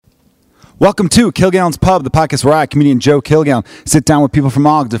Welcome to Kilgallen's Pub, the podcast where I, comedian Joe Kilgallen, sit down with people from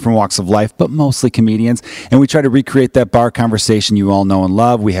all different walks of life, but mostly comedians, and we try to recreate that bar conversation you all know and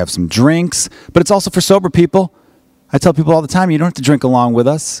love. We have some drinks, but it's also for sober people. I tell people all the time, you don't have to drink along with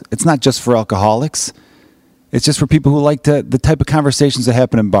us. It's not just for alcoholics. It's just for people who like the type of conversations that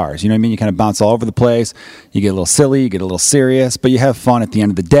happen in bars. You know what I mean? You kind of bounce all over the place. You get a little silly, you get a little serious, but you have fun at the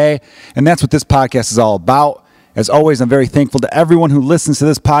end of the day, and that's what this podcast is all about. As always, I'm very thankful to everyone who listens to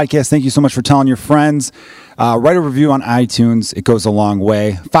this podcast. Thank you so much for telling your friends. Write a review on iTunes. It goes a long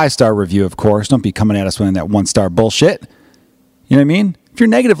way. 5-star review, of course. Don't be coming at us with that 1-star bullshit. You know what I mean? If you're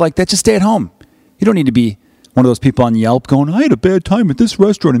negative like that, just stay at home. You don't need to be one of those people on Yelp going, I had a bad time at this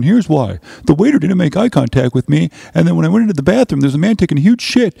restaurant, and here's why. The waiter didn't make eye contact with me, and then when I went into the bathroom, there's a man taking a huge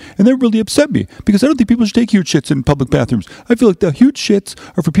shit, and that really upset me, because I don't think people should take huge shits in public bathrooms. I feel like the huge shits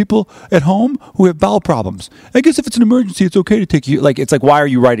are for people at home who have bowel problems. I guess if it's an emergency, it's okay to take you. It's like, why are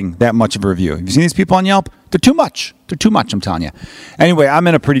you writing that much of a review? Have you seen these people on Yelp? They're too much. They're too much, I'm telling you. Anyway, I'm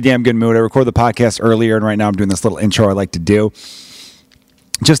in a pretty damn good mood. I recorded the podcast earlier, and right now I'm doing this little intro I like to do.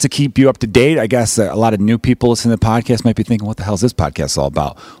 Just to keep you up to date, I guess a lot of new people listening to the podcast might be thinking, what the hell is this podcast all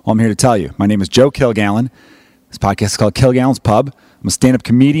about? Well, I'm here to tell you. My name is Joe Kilgallen. This podcast is called Kilgallen's Pub. I'm a stand-up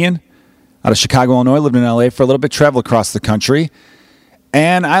comedian out of Chicago, Illinois. Lived in LA for a little bit, traveled across the country.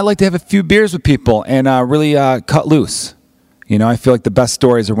 And I like to have a few beers with people and really cut loose. You know, I feel like the best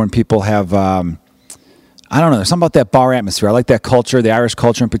stories are when people have... I don't know. There's something about that bar atmosphere. I like that culture, the Irish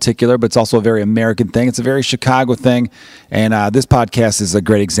culture in particular, but it's also a very American thing. It's a very Chicago thing. And this podcast is a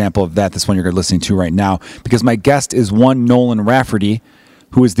great example of that, this one you're listening to right now, because my guest is one Nolan Rafferty,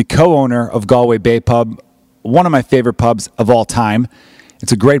 who is the co-owner of Galway Bay Pub, one of my favorite pubs of all time.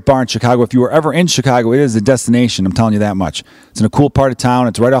 It's a great bar in Chicago. If you were ever in Chicago, it is a destination. I'm telling you that much. It's in a cool part of town.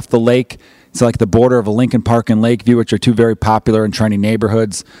 It's right off the lake. It's like the border of a Lincoln Park and Lakeview, which are two very popular and trendy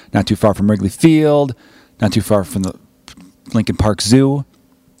neighborhoods, not too far from Wrigley Field. Not too far from the Lincoln Park Zoo.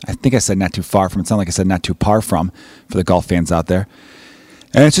 I think I said not too far from. It sounded like I said not too par from for the golf fans out there.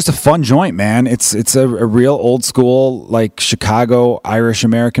 And it's just a fun joint, man. It's a real old school, like Chicago Irish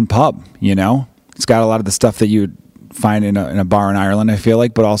American pub, you know? It's got a lot of the stuff that you'd find in a bar in Ireland, I feel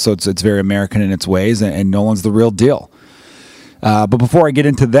like, but also it's very American in its ways, and Nolan's the real deal. But before I get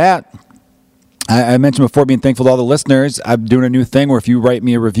into that, I mentioned before being thankful to all the listeners. I'm doing a new thing where if you write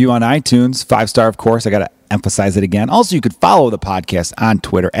me a review on iTunes, 5-star, of course, I got to emphasize it again. Also, you could follow the podcast on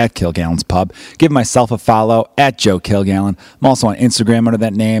Twitter at Kilgallen's Pub. Give myself a follow at Joe Kilgallen. I'm also on Instagram under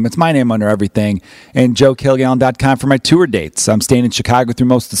that name. It's my name under everything. And joekilgallen.com for my tour dates. I'm staying in Chicago through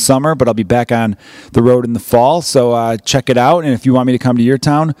most of the summer, but I'll be back on the road in the fall. So check it out. And if you want me to come to your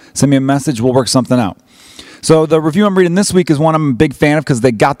town, send me a message. We'll work something out. So the review I'm reading this week is one I'm a big fan of because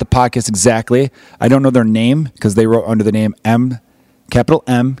they got the podcast exactly. I don't know their name because they wrote under the name capital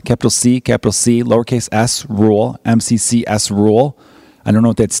C, lowercase s, rule, MCCS rule. I don't know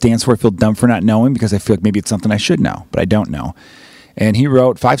what that stands for. I feel dumb for not knowing because I feel like maybe it's something I should know, but I don't know. And he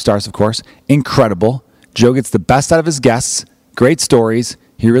wrote 5 stars, of course. Incredible. Joe gets the best out of his guests. Great stories.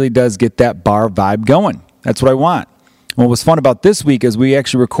 He really does get that bar vibe going. That's what I want. What was fun about this week is we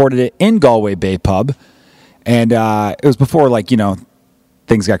actually recorded it in Galway Bay Pub. And it was before,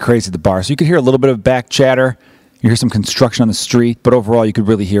 things got crazy at the bar. So you could hear a little bit of back chatter. You hear some construction on the street. But overall, you could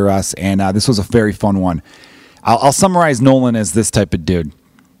really hear us. And this was a very fun one. I'll summarize Nolan as this type of dude.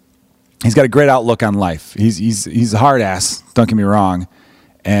 He's got a great outlook on life. He's a hard ass, don't get me wrong.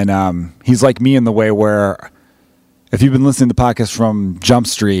 And he's like me in the way where if you've been listening to the podcast from Jump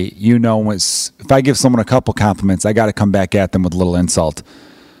Street, you know if I give someone a couple compliments, I got to come back at them with a little insult.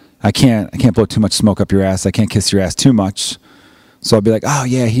 I can't blow too much smoke up your ass. I can't kiss your ass too much. So I'll be like, oh,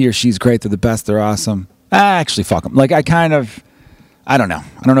 yeah, he or she's great. They're the best. They're awesome. Actually, fuck them. I don't know.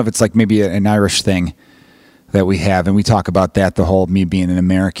 I don't know if it's like maybe an Irish thing that we have. And we talk about that, the whole me being an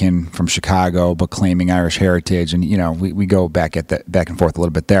American from Chicago, but claiming Irish heritage. And, we go back and forth a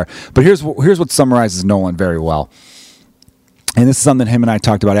little bit there. But here's what summarizes Nolan very well. And this is something him and I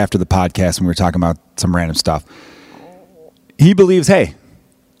talked about after the podcast when we were talking about some random stuff. He believes, hey,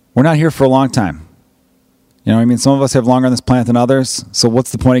 we're not here for a long time. You know what I mean? Some of us have longer on this planet than others. So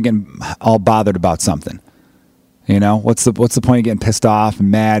what's the point of getting all bothered about something? You know, what's the point of getting pissed off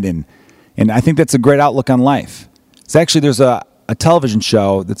and mad? And I think that's a great outlook on life. It's actually, there's a television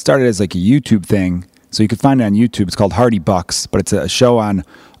show that started as like a YouTube thing. So you can find it on YouTube. It's called Hardy Bucks, but it's a show on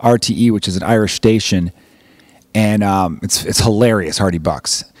RTE, which is an Irish station. And it's hilarious, Hardy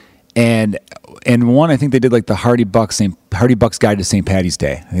Bucks. And one, I think they did like the Hardy Bucks Guide to St. Paddy's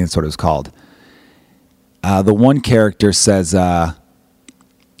Day. I think that's what it was called. The one character says,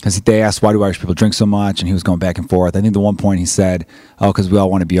 because they asked, why do Irish people drink so much? And he was going back and forth. I think the one point he said, oh, because we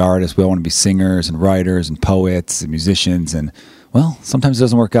all want to be artists. We all want to be singers and writers and poets and musicians. And, well, sometimes it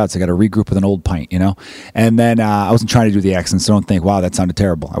doesn't work out, so I got to regroup with an old pint, you know? And then I wasn't trying to do the accent, so don't think, wow, that sounded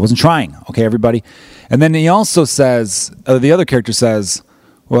terrible. I wasn't trying, okay, everybody? And then he also says, the other character says,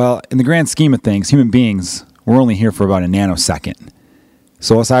 well, in the grand scheme of things, human beings, we're only here for about a nanosecond.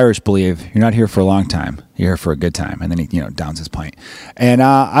 So us Irish believe you're not here for a long time. You're here for a good time. And then he, downs his pint. And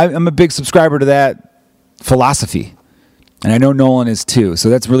I'm a big subscriber to that philosophy. And I know Nolan is too. So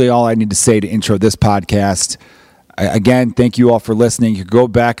that's really all I need to say to intro this podcast. Again, thank you all for listening. You can go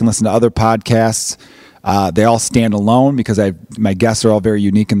back and listen to other podcasts. They all stand alone because my guests are all very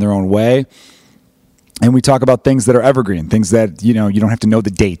unique in their own way. And we talk about things that are evergreen, things that, you don't have to know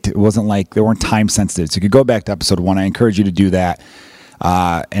the date. It wasn't like they weren't time sensitive. So you could go back to episode 1. I encourage you to do that.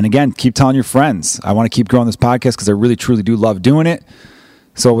 And again, keep telling your friends. I want to keep growing this podcast because I really, truly do love doing it.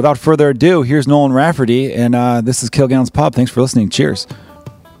 So without further ado, here's Nolan Rafferty, and this is Kilgallen's Pub. Thanks for listening. Cheers.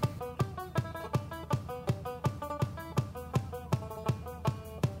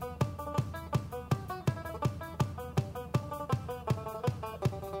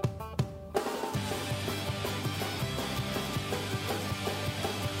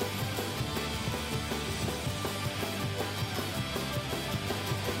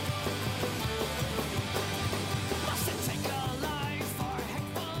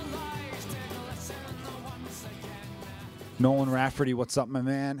 Nolan Rafferty, what's up, my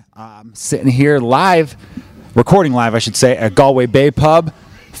man? I'm sitting here recording live, I should say, at Galway Bay Pub,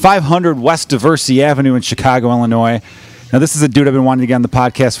 500 West Diversey Avenue in Chicago, Illinois. Now, this is a dude I've been wanting to get on the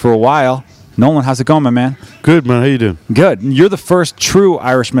podcast for a while. Nolan, how's it going, my man? Good, man. How you doing? Good. You're the first true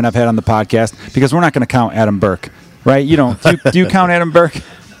Irishman I've had on the podcast because we're not going to count Adam Burke, right? You don't. Do you count Adam Burke?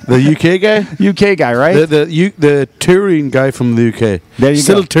 The UK guy? UK guy, right? The touring guy from the UK. There you go.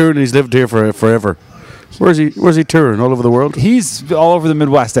 Still touring. He's lived here forever. Where's he touring? All over the world? He's all over the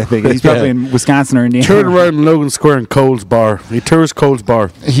Midwest, I think. He's probably in Wisconsin or Indiana. Touring around Logan Square in Cole's Bar. He tours Cole's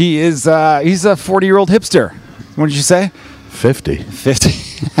Bar. He is. He's a 40-year-old hipster. What did you say? 50.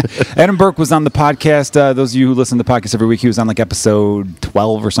 Adam Burke was on the podcast. Those of you who listen to the podcast every week, he was on like episode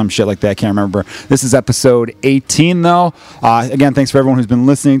 12 or some shit like that. I can't remember. This is episode 18, though. Again, thanks for everyone who's been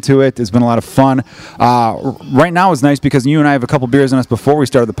listening to it. It's been a lot of fun. Right now is nice because you and I have a couple beers in us before we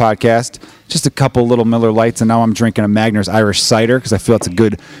started the podcast. Just a couple little Miller Lights, and now I'm drinking a Magners Irish Cider because I feel it's a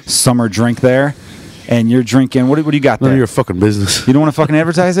good summer drink there. And you're drinking, what do you got there? None of your fucking business. You don't want to fucking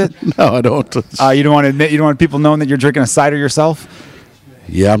advertise it? No, I don't. You don't want to admit, you don't want people knowing that you're drinking a cider yourself?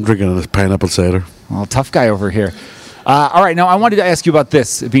 Yeah, I'm drinking a pineapple cider. Well, tough guy over here. All right, now I wanted to ask you about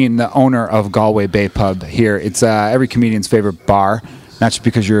this, being the owner of Galway Bay Pub here. It's every comedian's favorite bar, not just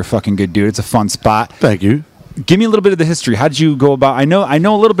because you're a fucking good dude. It's a fun spot. Thank you. Give me a little bit of the history. How did you go about? I know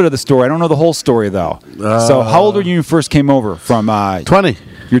a little bit of the story. I don't know the whole story, though. So how old were you when you first came over from... 20.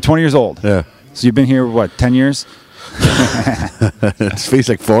 You're 20 years old? Yeah. So you've been here, 10 years? It feels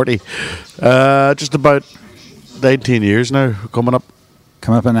like 40. Just about 19 years now, coming up.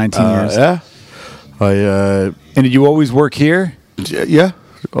 Coming up on 19 years? Yeah. And did you always work here? Yeah,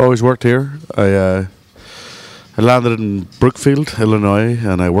 always worked here. I landed in Brookfield, Illinois,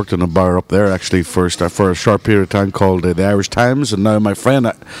 and I worked in a bar up there actually for a short period of time called the Irish Times. And now my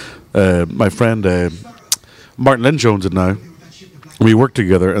friend Martin Lynn Jones and now, we worked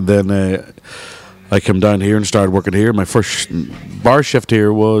together, and then I came down here and started working here. My first bar shift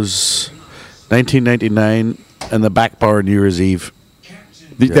here was 1999 in the back bar on New Year's Eve.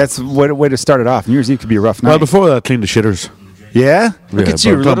 That's what a way to start it off. New Year's Eve could be a rough night. Well, before that, I cleaned the shitters. Yeah? Look at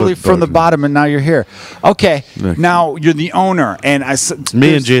you, literally from the bottom, and now you're here. Okay, now you're the owner, and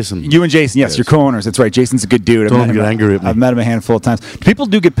me and Jason. You and Jason, yes, you're co-owners. That's right. Jason's a good dude. Don't get angry at me. I've met him a handful of times. People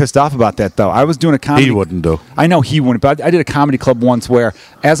do get pissed off about that, though. I was doing a comedy. He wouldn't, though. I know he wouldn't, but I did a comedy club once where,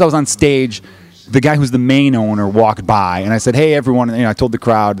 as I was on stage, the guy who's the main owner walked by, and I said, "Hey, everyone!" I told the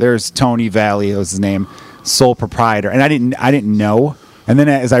crowd, "There's Tony Valley. That was his name, sole proprietor." And I didn't know. And then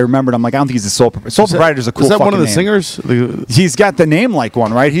as I remembered, I'm like, I don't think he's a sole proprietor. Is a cool. Is that one of the name. singers? He's got the name like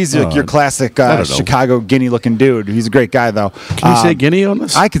one, right? He's like your classic Chicago Guinea-looking dude. He's a great guy, though. Can you say Guinea on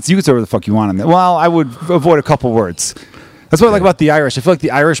this? You could say whatever the fuck you want on that. Well, I would avoid a couple words. That's what I like about the Irish. I feel like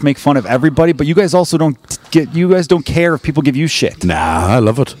the Irish make fun of everybody, but you guys also don't care if people give you shit. Nah, I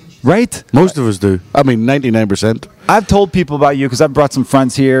love it. Right? Most of us do. I mean, 99%. I've told people about you because I've brought some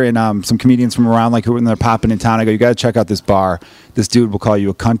friends here and some comedians from around, like when they're popping in town. I go, you got to check out this bar. This dude will call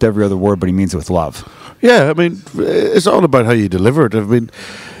you a cunt every other word, but he means it with love. Yeah, I mean, it's all about how you deliver it. I mean,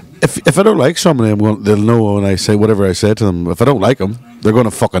 if I don't like somebody, they'll know when I say whatever I say to them. If I don't like them, they're going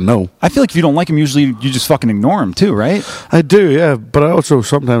to fucking know. I feel like if you don't like them, usually you just fucking ignore them too, right? I do, yeah. But I also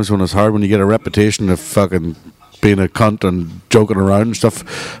sometimes when it's hard, when you get a reputation of fucking being a cunt and joking around and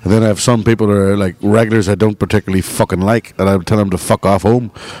stuff, and then I have some people that are like regulars I don't particularly fucking like, and I tell them to fuck off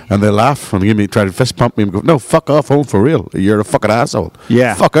home, and they laugh and try to fist pump me and go, no, fuck off home for real. You're a fucking asshole.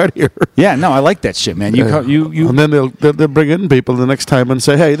 Yeah. Fuck out of here. Yeah, no, I like that shit, man. You. And then they'll bring in people the next time and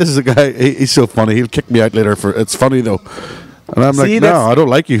say, hey, this is a guy, he's so funny, he'll kick me out later for, it's funny though. And I'm like, no, I don't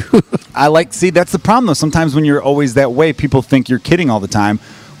like you. That's the problem though. Sometimes when you're always that way, people think you're kidding all the time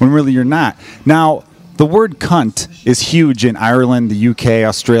when really you're not. Now, the word cunt is huge in Ireland, the UK,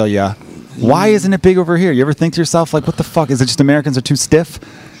 Australia. Why isn't it big over here? You ever think to yourself, like, what the fuck? Is it just Americans are too stiff?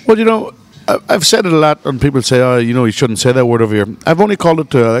 Well, you know, I've said it a lot, and people say, oh, you know, you shouldn't say that word over here. I've only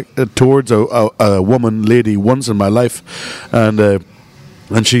called it towards a woman, lady, once in my life, and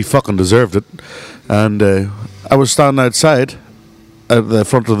she fucking deserved it. And I was standing outside at the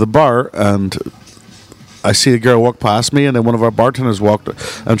front of the bar, and I see a girl walk past me, and then one of our bartenders walked,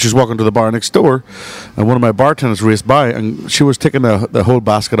 and she's walking to the bar next door, and one of my bartenders raced by, and she was taking the whole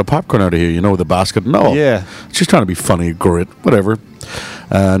basket of popcorn out of here, you know, the basket and all. Yeah. She's trying to be funny, great, whatever.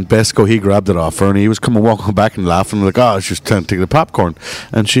 And Besco, he grabbed it off her, and he was coming walking back and laughing, like, oh, she's trying to take the popcorn.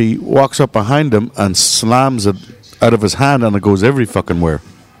 And she walks up behind him and slams it out of his hand, and it goes every fucking where.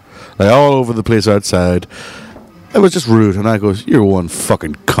 Like, all over the place outside. It was just rude, and I goes, you're one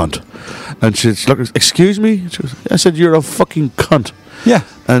fucking cunt. And she's like, excuse me? She goes, I said, you're a fucking cunt. Yeah.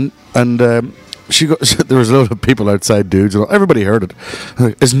 And she goes, there was a lot of people outside, dudes, and everybody heard it.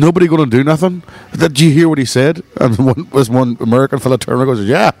 Like, is nobody going to do nothing? Did you hear what he said? And one American fella turned around and goes,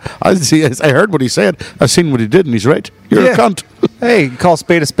 yeah, I heard what he said. I've seen what he did, and he's right. You're a cunt. Hey, call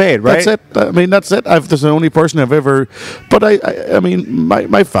spade a spade, right? That's it. I mean, that's it. That's the only person I've ever. But I mean,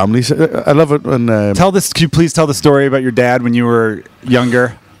 my family. I love it when. Could you please tell the story about your dad when you were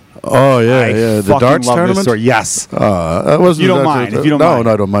younger? Oh yeah, the darts love tournament. This story. Yes. That wasn't. You don't mind? If you don't mind.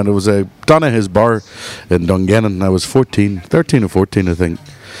 No, I don't mind. It was a Donaghy's bar in Dungannon. I was 13 or 14, I think.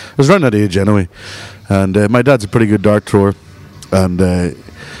 I was around that age anyway, and my dad's a pretty good dart thrower, and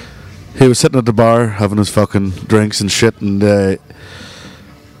he was sitting at the bar having his fucking drinks and shit, and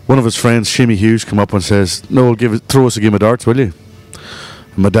one of his friends, Shimmy Hughes, come up and says, "No, throw us a game of darts, will you?"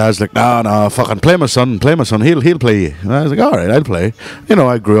 And my dad's like, no, fucking play my son, he'll play you. And I was like, all right, I'll play. You know,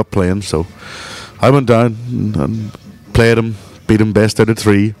 I grew up playing, so I went down and played him, beat him best out of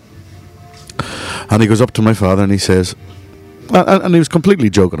 3. And he goes up to my father and he says, and he was completely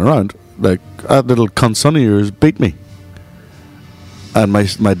joking around, like, that little cunt son of yours beat me. And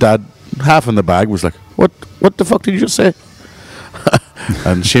my dad, half in the bag, was like, what the fuck did you just say?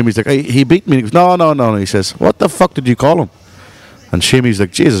 And Shammy's like, hey, he beat me. He goes, no. He says, what the fuck did you call him? And Shammy's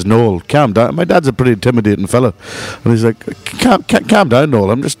like, Jesus, Noel, calm down. My dad's a pretty intimidating fella. And he's like, calm down,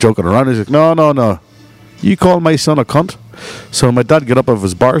 Noel. I'm just joking around. He's like, no. You call my son a cunt? So my dad get up off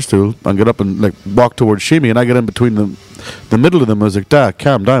his bar stool and get up and like walk towards Shammy, and I get in between the middle of them. I was like, Dad,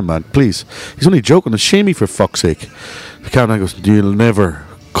 calm down, man, please. He's only joking. It's Shammy, for fuck's sake. He calmed down and goes, you'll never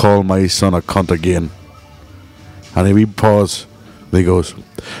call my son a cunt again. And he pause. And he goes,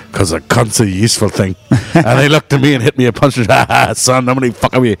 because a cunt's a useful thing. And he looked at me and hit me a punch. Son, how many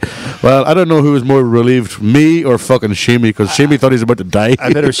fucking me? Well, I don't know who was more relieved, me or fucking Shammy, because Shammy thought he was about to die.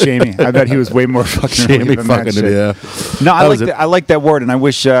 I bet it was Shammy. I bet he was way more fucking Shammy fucking it, yeah. No, I like that word, and I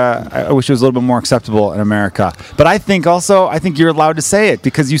wish it was a little bit more acceptable in America. But I think you're allowed to say it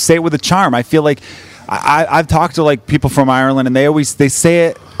because you say it with a charm. I feel like I've talked to like people from Ireland, and they say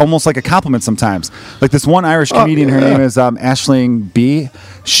it almost like a compliment sometimes. Like this one Irish comedian, her name is Aisling B.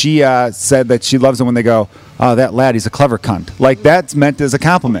 She said that she loves it when they go, "Oh, that lad, he's a clever cunt." Like that's meant as a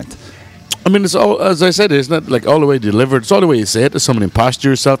compliment. I mean, it's all, as I said, it's not like all the way delivered. It's all the way you say it to somebody, posture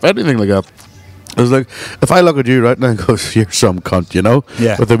yourself, anything like that. It's like if I look at you right now and go, "You're some cunt," you know,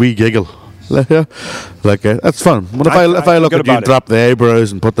 with a wee giggle. Like that's fun. But if I look at you, drop the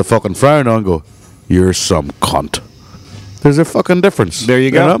eyebrows and put the fucking frown on, and go, "You're some cunt." There's a fucking difference. There you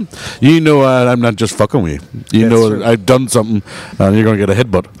go. You know I'm not just fucking with you. You know true. I've done something, and you're going to get a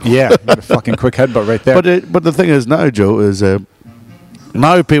headbutt. Yeah, you got a fucking quick headbutt right there. But the thing is now, Joe, is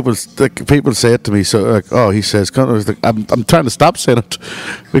now people say it to me. So like, oh, he says cunt. Like, I'm trying to stop saying it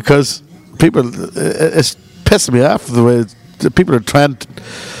because it's pissing me off the way people are trying to.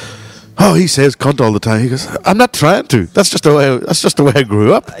 Oh, he says cunt all the time. He goes, I'm not trying to. That's just the way I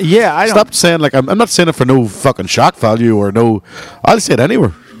grew up. Yeah, I Stop saying like I'm not saying it for no fucking shock value or no. I'll say it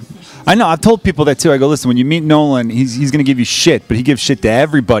anywhere. I know. I've told people that too. I go, listen, when you meet Nolan, he's going to give you shit, but he gives shit to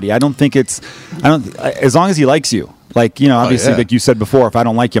everybody. I don't think as long as he likes you. Like, you know, obviously, like you said before, if I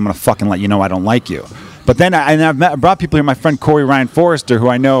don't like you, I'm going to fucking let you know I don't like you. But then I brought people here. My friend Corey Ryan Forrester, who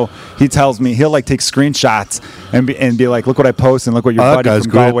I know, he tells me he'll like take screenshots and be like, "Look what I post and look what your buddy guy's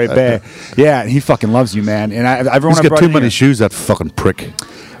from great. Galway Bay." Yeah, and he fucking loves you, man. And everyone He's I got brought too in many here- shoes, that fucking prick.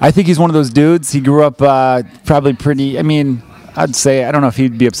 I think he's one of those dudes. He grew up probably pretty. I mean, I'd say I don't know if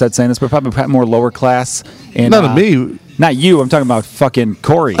he'd be upset saying this, but probably more lower class. And, Not me. Not you. I'm talking about fucking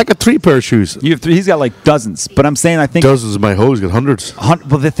Corey. I got 3 pair of shoes. You have 3. He's got like dozens. But I'm saying I think. Dozens of my hoes got hundreds. Well,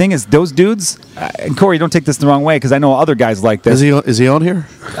 the thing is, those dudes, and Corey, don't take this the wrong way, because I know other guys like this. Is he on here?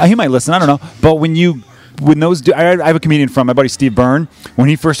 He might listen. I don't know. But when those I have a comedian from my buddy Steve Byrne. When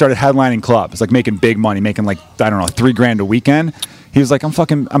he first started headlining clubs, like making big money, making like I don't know $3,000 a weekend. He was like,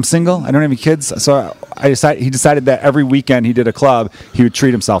 I'm single. I don't have any kids. So he decided that every weekend he did a club, he would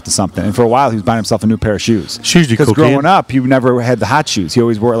treat himself to something. And for a while, he was buying himself a new pair of shoes. Because growing up, he never had the hot shoes. He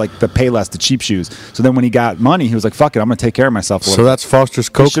always wore like the Payless, the cheap shoes. So then when he got money, he was like, fuck it, I'm going to take care of myself. So that's Foster's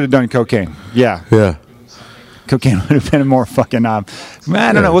He Coke? should have done cocaine. Yeah. Yeah. Cocaine would have been more fucking. I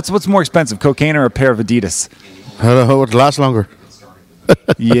don't know. What's more expensive, cocaine or a pair of Adidas? How would it last longer?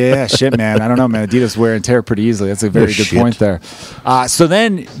 Yeah, shit, man. I don't know, man. Adidas wear and tear pretty easily. That's a very good point there. So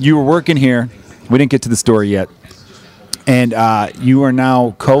then you were working here. We didn't get to the story yet. And you are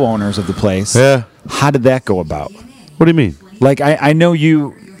now co-owners of the place. Yeah. How did that go about? What do you mean? Like, I know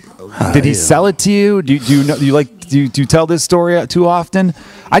you. Did he sell it to you? Do you know? Do you tell this story too often?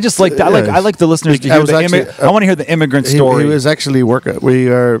 I just like that. I like the listeners to hear I want to hear the immigrant story. He was actually working.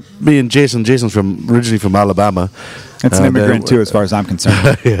 Me and Jason. Jason's originally from Alabama. It's an immigrant too, as far as I'm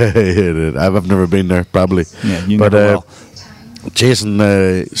concerned. Yeah, I've never been there, probably. Yeah, you never will. Jason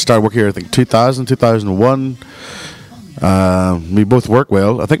started working here, I think, 2000, 2001. We both work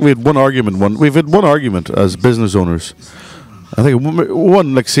well. I think we had one argument. We've had one argument as business owners. I think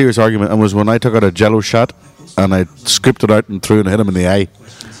one like serious argument, and was when I took out a Jello shot and I scooped it out and threw it and hit him in the eye.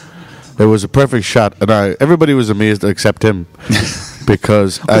 It was a perfect shot, and everybody was amazed except him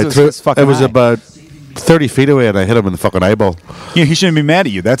because it was about 30 feet away, and I hit him in the fucking eyeball. Yeah, he shouldn't be mad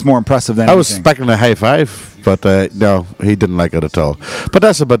at you. That's more impressive than I was anything. expecting a high five, but no, he didn't like it at all. But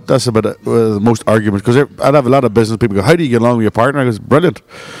that's about the most arguments, because I'd have a lot of business people go, "How do you get along with your partner?" I goes, "Brilliant.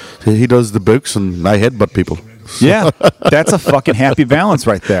 He does the books, and I headbutt people." Yeah, that's a fucking happy balance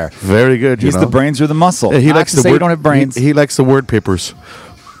right there. Very good. He's the brains or the muscle. Yeah, he likes to the say word, you don't have brains. He likes the word papers.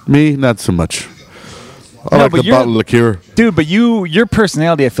 Me, not so much. I No, like but the bottle of liqueur. Dude, but your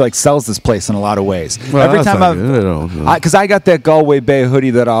personality, I feel like, sells this place in a lot of ways. Well, Every that's time not good. because I got that Galway Bay hoodie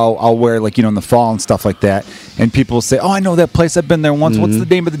that I'll wear, like, in the fall and stuff like that, and people will say, "Oh, I know that place. I've been there once. What's the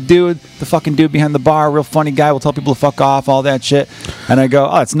name of the dude? The fucking dude behind the bar, real funny guy. Will tell people to fuck off, all that shit." And I go,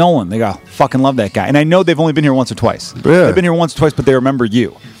 "Oh, it's Nolan." They go, "Fucking love that guy." And I know they've only been here once or twice. Yeah. They've been here once or twice, but they remember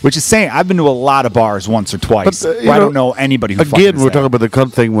you, which is saying I've been to a lot of bars once or twice. But, where I don't know anybody who fucking again, is we're there. talking about the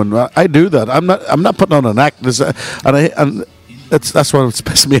cunt thing. When I do that, I'm not putting on an act. And that's what's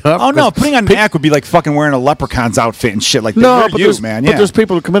pissed me off. Oh no, putting on an act would be like fucking wearing a leprechaun's outfit and shit like that. No, You're but you, there's, man. but Yeah. there's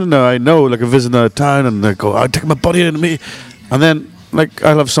people who come in now. I know, like a visiting out of town, and they go, "I take my buddy in me," and then like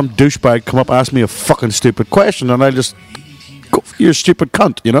I'll have some douchebag come up ask me a fucking stupid question, and I just go, "You're a stupid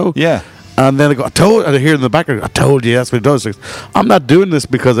cunt," you know? Yeah. And then I go, and I hear in the background, "I told you." That's what it does. Like, I'm not doing this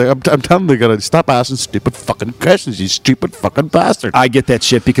because I'm telling you, gotta stop asking stupid fucking questions. You stupid fucking bastard. I get that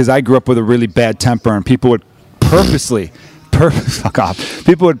shit because I grew up with a really bad temper, and people would purposely, fuck off.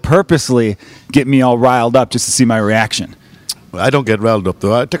 People would purposely get me all riled up just to see my reaction. I don't get riled up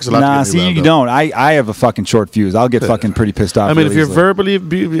though. It takes a lot. Nah, to get me see, riled you up. don't. I have a fucking short fuse. I'll get fucking pretty pissed off. I mean, really if you're easily. verbally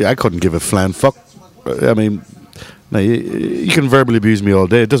abused, I couldn't give a flan fuck. I mean, no, you can verbally abuse me all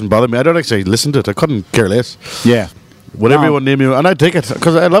day. It doesn't bother me. I don't actually listen to it. I couldn't care less. Yeah. Whatever No. you want to name you, and I take it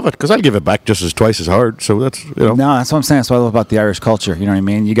because I love it because I'll give it back just as twice as hard. So that's No, that's what I'm saying. That's what I love about the Irish culture. You know what I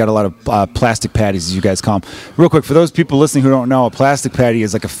mean? You got a lot of plastic patties, as you guys call them. Real quick, for those people listening who don't know, a plastic patty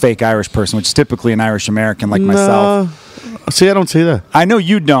is like a fake Irish person, which is typically an Irish American like myself. See, I don't see that. I know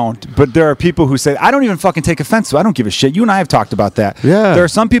you don't, but there are people who say, I don't even fucking take offense to it. I don't give a shit. You and I have talked about that. Yeah. There are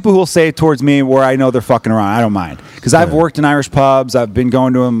some people who will say it towards me where I know they're fucking around. I don't mind. Because I've worked in Irish pubs. I've been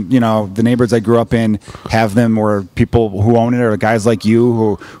going to them, the neighborhoods I grew up in have them where people who own it are guys like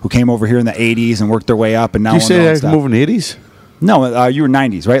you who came over here in the 80s and worked their way up and now You own say their own I stuff. move in the 80s? No, you were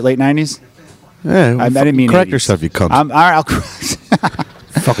 90s, right? Late 90s? Yeah, I didn't mean correct 80s. yourself, you cunt. All right, I'll correct.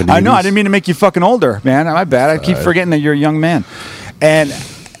 Fucking I know. 80s. I didn't mean to make you fucking older, man. My bad. I keep forgetting that you're a young man. And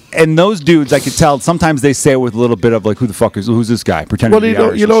those dudes, I could tell. Sometimes they say it with a little bit of like, who's this guy? Pretending Well, to be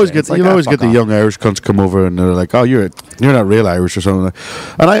Irish you'll and always shit. get It's like, you'll always fuck get the off. young Irish cunts come over and they're like, "Oh, you're not real Irish or something."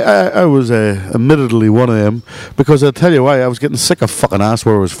 And I was admittedly one of them because I'll tell you why. I was getting sick of fucking ass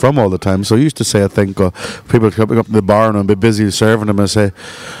where I was from all the time. So I used to say, I think people coming up to the bar and I'd be busy serving them and say,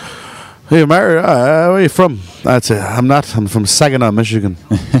 Hey, Mary, where are you from? I'd say, I'm not. I'm from Saginaw, Michigan.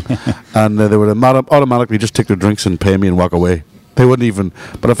 And they would automatically just take their drinks and pay me and walk away. They wouldn't even.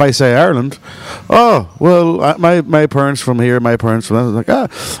 But if I say Ireland, oh, well, my parents from here, my parents from that. I was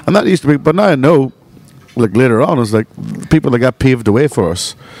like, and that used to be, but now I know, like later on, it's like people that got paved the way for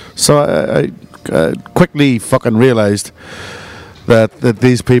us. So I quickly fucking realized that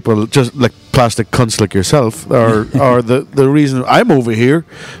these people, just like plastic cunts like yourself, are the reason I'm over here,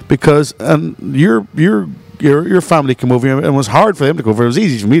 because your family came over here, and it was hard for them to come over. It was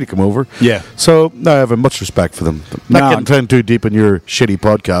easy for me to come over. Yeah. So now I have much respect for them. Not getting too deep in your shitty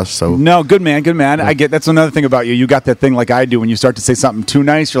podcast. So no, good man. I get that's another thing about you. You got that thing like I do. When you start to say something too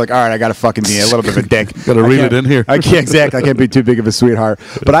nice, you're like, all right, I got to fucking be a little bit of a dick. Got to reel it in here. I can't exactly. I can't be too big of a sweetheart.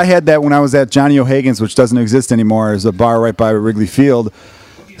 But I had that when I was at Johnny O'Hagan's, which doesn't exist anymore. There's a bar right by Wrigley Field.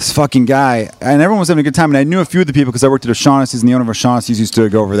 This fucking guy, and everyone was having a good time. And I knew a few of the people because I worked at O'Shaughnessy's, and the owner of O'Shaughnessy's used to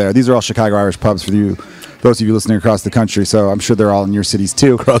go over there. These are all Chicago Irish pubs for you. Those of you listening across the country, so I'm sure they're all in your cities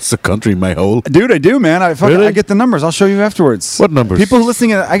too. Across the country, my hole. Dude, I do, man. Really? I get the numbers. I'll show you afterwards. What numbers? People who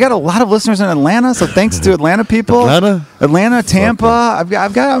listening. I got a lot of listeners in Atlanta, so thanks to Atlanta people. Atlanta, Tampa.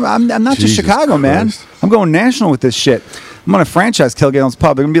 I'm not just Chicago, man. I'm going national with this shit. I'm on a franchise Kilgallen's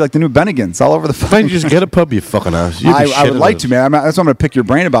pub. They're gonna be like the new Bennigan's all over the. Why don't you just get a pub, you fucking ass? I would like to, man. That's why I'm gonna pick your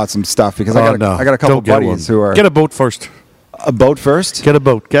brain about some stuff because I got a couple buddies who are. Get a boat first. A boat first. Get a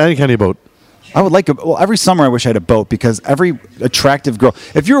boat. Get any kind of boat. I would like every summer I wish I had a boat, because every attractive girl,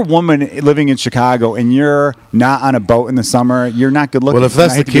 if you're a woman living in Chicago and you're not on a boat in the summer, you're not good looking. Well, if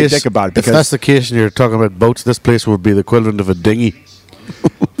that's the case, if that's the case and you're talking about boats, this place would be the equivalent of a dinghy.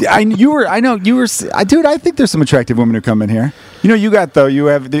 Dude, I think there's some attractive women who come in here. You have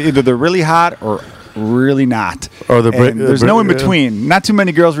either they're really hot or really not. Or there's no in between. Not too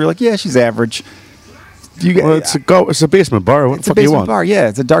many girls where you're like, yeah, she's average. It's a basement bar. What the fuck do you want? Bar, yeah.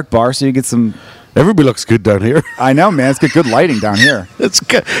 It's a dark bar, so you get some. Everybody looks good down here. I know, man. It's got good lighting down here. It's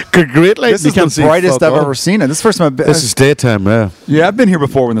good great lighting. This is the brightest I've ever seen it. This is the first time This is daytime, yeah. Yeah, I've been here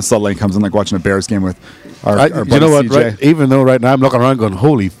before when the sunlight comes in, like watching a Bears game with our buddy you know what? CJ. Right, even though right now I'm looking around going,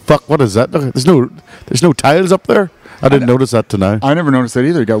 holy fuck, what is that? There's no tiles up there. I didn't notice that till now. I never noticed that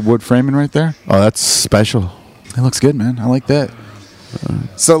either. You got wood framing right there. Oh, that's special. It looks good, man. I like that.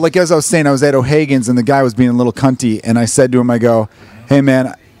 So, like as I was saying, I was at O'Hagan's and the guy was being a little cunty, and I said to him, I go, hey,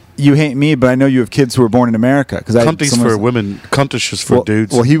 man, you hate me, but I know you have kids who were born in America. Cunty's for women, cuntish is for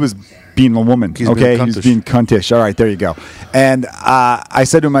dudes. Well, he was being a woman, he was being cuntish. All right, there you go. And I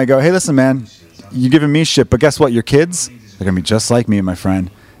said to him, I go, hey, listen, man, you're giving me shit, but guess what? Your kids, they're going to be just like me, my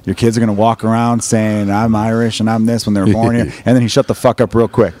friend. Your kids are going to walk around saying, I'm Irish and I'm this when they were born here. And then he shut the fuck up real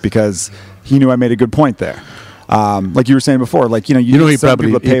quick because he knew I made a good point there. Like you were saying before, like, he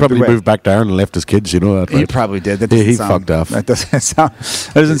probably moved back down and left his kids, you know that, right? He probably did. He fucked off. That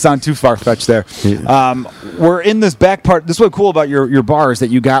doesn't sound too far-fetched there. We're in this back part. This is what's cool about your bars, that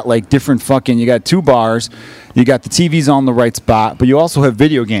you got like different you got two bars, you got the TVs on the right spot, but you also have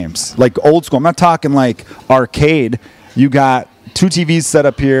video games, like old school. I'm not talking like arcade. You got two TVs set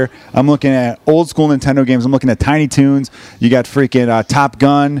up here. I'm looking at old school Nintendo games. I'm looking at Tiny Toons. You got freaking Top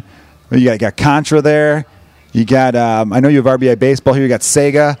Gun. You got Contra there. You got, I know you have RBI Baseball here. You got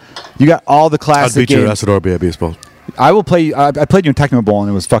Sega. You got all the classic games. I'd beat your ass at RBI Baseball. I will play. I played you in Tecmo Bowl, and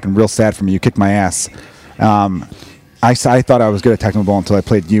it was fucking real sad for me. You kicked my ass. I thought I was good at Tecmo Bowl until I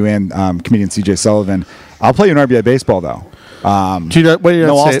played you and comedian CJ Sullivan. I'll play you in RBI Baseball, though. Why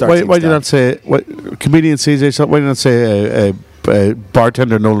did you not say comedian CJ Sullivan? Why did you not say a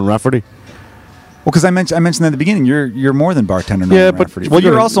bartender Nolan Rafferty? Well, because I mentioned that at the beginning. You're more than bartender Nolan Rafferty. Well,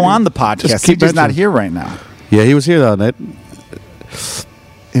 you're also on the podcast. CJ's not here right now. Yeah, he was here that night.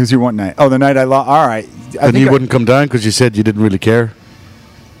 He was here one night. Oh, the night I lost. All right. And he wouldn't come down because you said you didn't really care.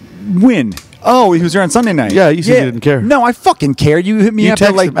 When? Oh, he was here on Sunday night. Yeah, you said you didn't care. No, I fucking cared. You hit me up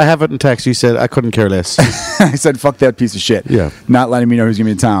like... I have it in text. You said I couldn't care less. I said, fuck that piece of shit. Yeah. Not letting me know who's going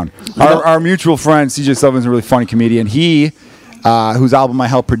to be in town. Our mutual friend, CJ Sullivan's a really funny comedian. He... whose album I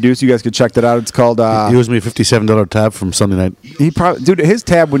helped produce. You guys could check that out. It's called... he owes me a $57 tab from Sunday night. Dude, his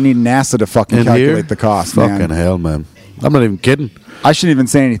tab would need NASA to fucking calculate the cost, man. Fucking hell, man. I'm not even kidding. I shouldn't even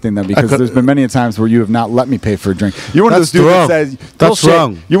say anything, though, because there's been many times where you have not let me pay for a drink. You're one of those dudes that says... That's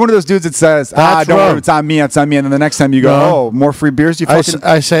wrong. You're one of those dudes that says, don't worry, it's on me. And then the next time you go, more free beers?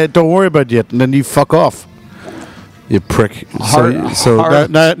 I said, don't worry about it, and then you fuck off. You prick. So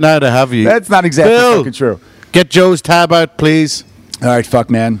now to have you... That's not exactly fucking true. Get Joe's tab out, please. All right, fuck,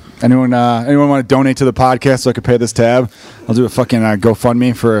 man. Anyone want to donate to the podcast so I could pay this tab? I'll do a fucking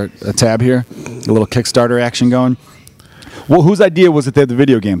GoFundMe for a tab here. A little Kickstarter action going. Well, whose idea was it they had the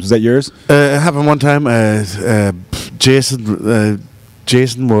video games? Was that yours? It happened one time. Jason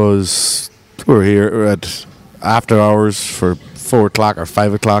Jason was. We were here at after hours for 4 o'clock or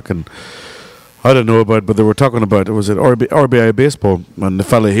 5 o'clock, and I don't know about it, but they were talking about it was at RBI baseball, and the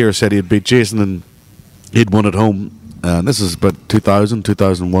fella here said he had beat Jason and he'd won at home. And this is about 2000,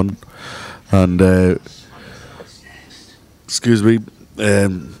 2001, and excuse me,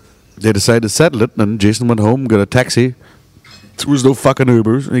 they decided to settle it, and Jason went home, got a taxi. There was no fucking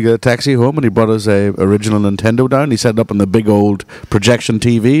Ubers. And he got a taxi home, and he brought us a original Nintendo down. He set it up on the big old projection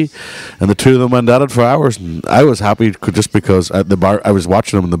TV, and the two of them went at it for hours. And I was happy just because at the bar, I was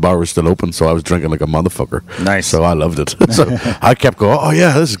watching them, and the bar was still open, so I was drinking like a motherfucker. Nice. So I loved it. So I kept going. Oh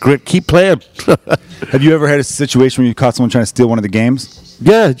yeah, this is great. Keep playing. Have you ever had a situation where you caught someone trying to steal one of the games?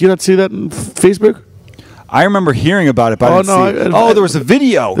 Yeah, did you not see that on Facebook? I remember hearing about it, but I didn't see it. There was a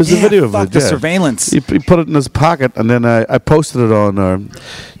video. There's a video of it. The surveillance. He put it in his pocket, and then I posted it on.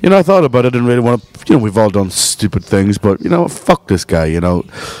 I thought about it. Didn't really want to. We've all done stupid things, but fuck this guy.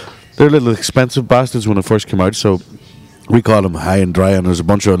 They're little expensive bastards when it first came out, so we called him high and dry, and there's a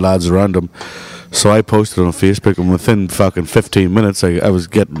bunch of lads around him. So I posted it on Facebook, and within fucking 15 minutes, I was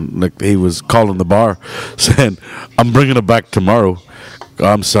getting he was calling the bar, saying, "I'm bringing it back tomorrow.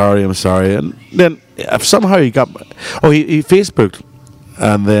 I'm sorry." And then somehow he got. He Facebooked,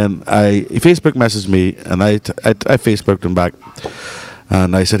 and then he Facebook messaged me, and I Facebooked him back,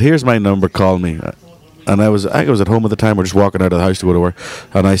 and I said, "Here's my number. Call me." And I was at home at the time. We're just walking out of the house to go to work,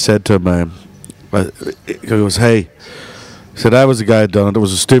 and I said to him, he goes, "Hey." He said, I was the guy who done it. It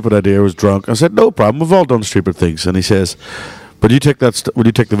was a stupid idea. I was drunk. I said, no problem. We've all done stupid things. And he says, but you take will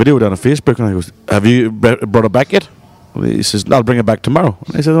you take the video down on Facebook? And I goes, have you brought it back yet? And he says, I'll bring it back tomorrow.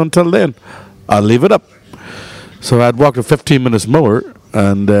 And I said, until then, I'll leave it up. So I'd walked 15 minutes more,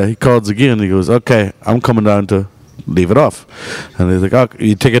 and he calls again. He goes, okay, I'm coming down to leave it off. And he's like, oh,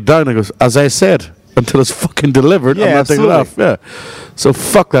 you take it down? I goes, as I said, until it's fucking delivered, I'm not taking it off. Yeah. So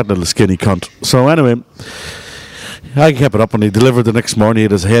fuck that little skinny cunt. So anyway, I kept it up, and he delivered the next morning. He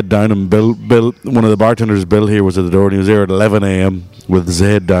had his head down, and Bill, one of the bartenders, Bill here, was at the door, and he was there at 11 a.m. with his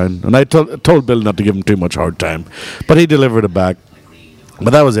head down. And I told Bill not to give him too much hard time, but he delivered it back.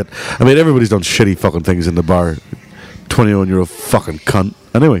 But that was it. I mean, everybody's done shitty fucking things in the bar. 21-year-old fucking cunt.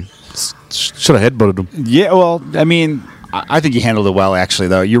 Anyway, should have headbutted him. Yeah, well, I mean, I think you handled it well, actually,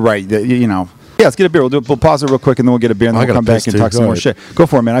 though. You're right. Yeah, let's get a beer. We'll pause it real quick, and then we'll get a beer, and then we'll come back and talk some more shit. Go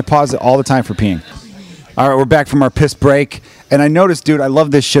for it, man. I pause it all the time for peeing. All right, we're back from our piss break, and I noticed, dude, I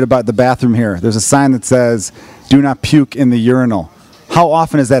love this shit about the bathroom here. There's a sign that says, do not puke in the urinal. How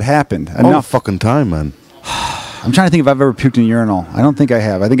often has that happened? Enough. All the fucking time, man. I'm trying to think if I've ever puked in a urinal. I don't think I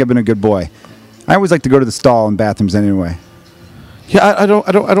have. I think I've been a good boy. I always like to go to the stall in bathrooms anyway. Yeah, I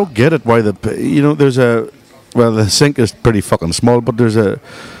don't get it why there's the sink is pretty fucking small, but there's a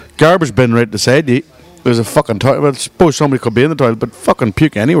garbage bin right beside you. There's a fucking toilet. Well, I suppose somebody could be in the toilet, but fucking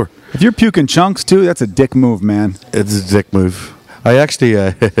puke anywhere. If you're puking chunks, too, that's a dick move, man. It's a dick move. I actually,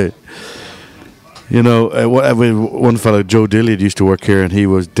 one fellow, Joe Dilliard, used to work here, and he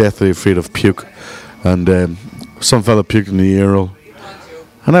was deathly afraid of puke. And some fella puked in the urinal.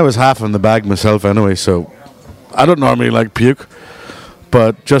 And I was half in the bag myself anyway, so I don't normally like puke.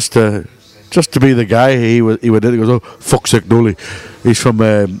 But just to be the guy, he goes, oh, fuck's sake, Dolly. He's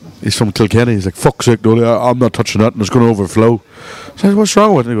from Kilkenny. He's like, fuck's sake, Dolly, I'm not touching that, and it's going to overflow. So I said, what's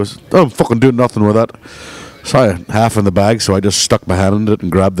wrong with it? And he goes, oh, I'm fucking doing nothing with that. So I had half in the bag, so I just stuck my hand in it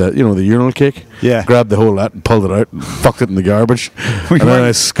and grabbed the urinal cake. Yeah. Grabbed the whole lot and pulled it out and fucked it in the garbage. And then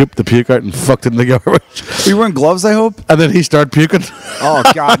I scooped the puke out and fucked it in the garbage. Were you wearing gloves, I hope? And then he started puking. Oh,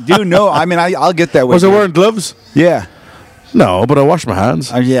 God, dude, no. I mean, I'll get that way. Was I wearing gloves? Yeah. No, but I washed my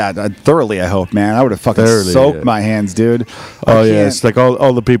hands. Thoroughly, I hope, man. I would have fucking soaked my hands, dude. Oh, yeah. It's like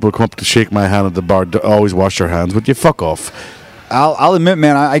all the people who come up to shake my hand at the bar always wash their hands. But you fuck off. I'll admit,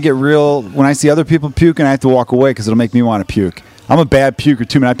 man, I get real when I see other people puking. I have to walk away because it'll make me want to puke. I'm a bad puker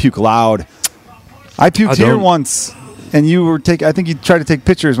too, man. I puke loud. I puked here once, and you were I think you tried to take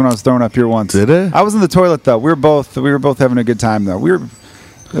pictures when I was throwing up here once. Did I? I was in the toilet though. We were both having a good time though. It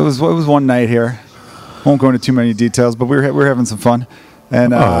was one night here. Won't go into too many details, but we were having some fun,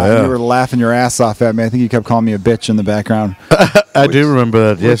 and you were laughing your ass off at me. I think you kept calling me a bitch in the background. I do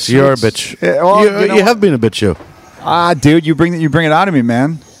remember that. Yes, you're a bitch. You have been a bitch, you. Dude, you bring it out of me,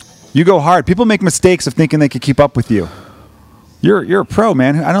 man. You go hard. People make mistakes of thinking they could keep up with you. You're a pro,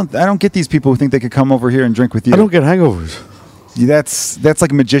 man. I don't get these people who think they could come over here and drink with you. I don't get hangovers. That's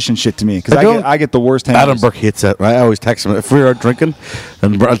like magician shit to me because I get the worst hangovers. Adam Burke hates that. Right? I always text him if we're out drinking,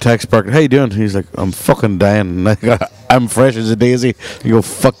 and I'll text Burke, "How you doing?" He's like, "I'm fucking dying. I'm fresh as a daisy." You go,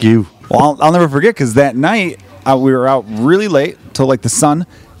 "Fuck you." Well, I'll never forget because that night we were out really late till like the sun.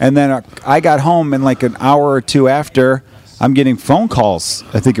 And then I got home, and like an hour or two after, I'm getting phone calls,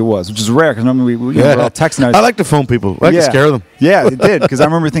 I think it was, which is rare because normally we're all texting. I like to phone people. I like to scare them. Yeah, it did, because I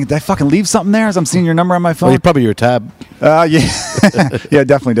remember thinking, did I fucking leave something there as I'm seeing your number on my phone? Well, probably your tab. Yeah. Yeah,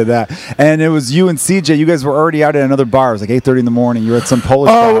 definitely did that. And it was you and CJ. You guys were already out at another bar. It was like 8:30 in the morning. You were at some Polish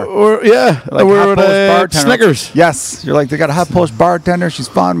bar. Like we're at Snickers. Yes. You're like, they got a hot Polish bartender. She's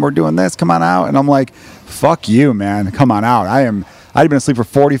fun. We're doing this. Come on out. And I'm like, fuck you, man. Come on out. I'd been asleep for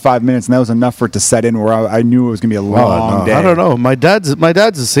 45 minutes, and that was enough for it to set in where I knew it was going to be a long day. I don't know. My dad's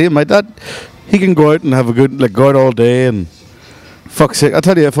the same. My dad, he can go out and have a good, go out all day and fuck's sake. I'll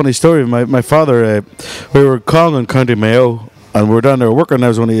tell you a funny story. My father, we were calling in County Mayo, and we were down there working. I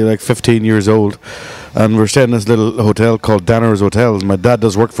was only like 15 years old, and we were staying in this little hotel called Danner's Hotel. And my dad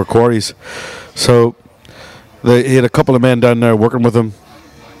does work for quarries. So he had a couple of men down there working with him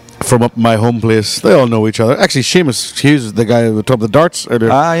from up my home place. They all know each other. Actually, Seamus Hughes, the guy who took the darts earlier.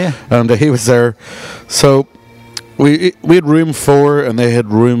 Yeah. And he was there. So we had room 4 and they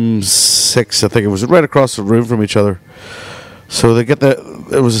had room 6. I think it was right across the room from each other. So they get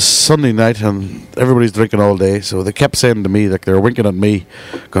it was a Sunday night and everybody's drinking all day. So they kept saying to me, like they were winking at me,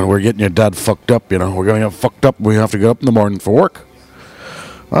 going, "We're getting your dad fucked up. You know, we're going to get fucked up. We have to get up in the morning for work."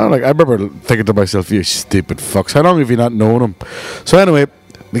 I remember thinking to myself, "You stupid fucks. How long have you not known him?" So anyway,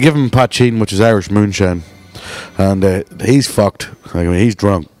 they give him Pachin, which is Irish moonshine, and he's fucked. He's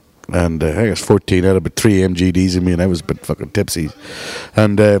drunk, and I was 14. I had about 3 MGDs in me, and I was a bit fucking tipsy.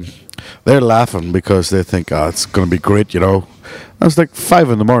 And they're laughing because they think, it's going to be great, you know. And it's like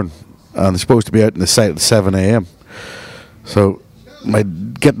 5 in the morning, and they're supposed to be out in the site at 7 a.m. So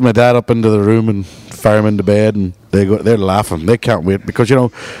getting my dad up into the room and fire him into bed, and they're laughing. They can't wait because, you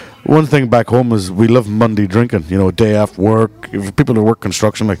know, one thing back home is we love Monday drinking, you know, day after work. If people who work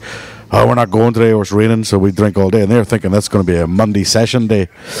construction, like, we're not going today or it's raining, so we drink all day. And they're thinking that's going to be a Monday session day.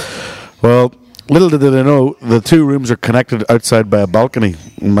 Well, little did they know, the 2 rooms are connected outside by a balcony.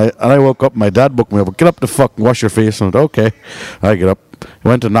 And I woke up, my dad woke me up, "Get up to fucking wash your face." And I went, "Okay." I get up,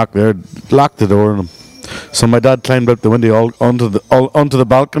 went to knock there, locked the door, and so my dad climbed out the window onto the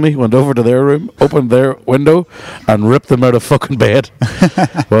balcony, went over to their room, opened their window, and ripped them out of fucking bed.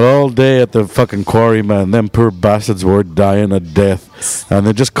 Well, all day at the fucking quarry, man, them poor bastards were dying of death, and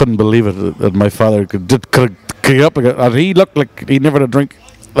they just couldn't believe it that my father could get up again. And he looked like he never had a drink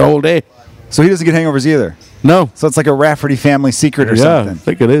the whole day. So he doesn't get hangovers either? No. So it's like a Rafferty family secret or something? Yeah, I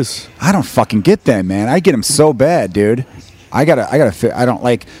think it is. I don't fucking get that, man. I get them so bad, dude. I don't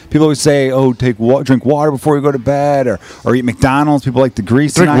like, people always say, drink water before you go to bed, or eat McDonald's. People like the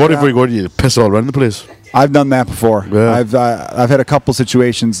grease. Drink water before you go to you piss all around the place. I've done that before. Yeah. I've had a couple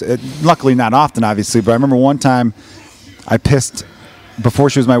situations, luckily not often, obviously, but I remember one time I pissed before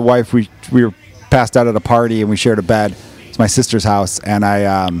she was my wife. We were passed out at a party and we shared a bed. It's my sister's house,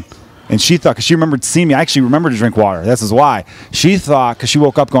 and and she thought, because she remembered seeing me, I actually remembered to drink water. This is why. She thought, because she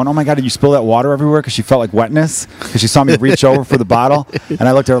woke up going, "Oh my God, did you spill that water everywhere?" Because she felt like wetness, because she saw me reach over for the bottle. And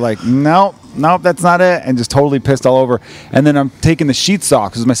I looked at her like, nope, that's not it. And just totally pissed all over. And then I'm taking the sheets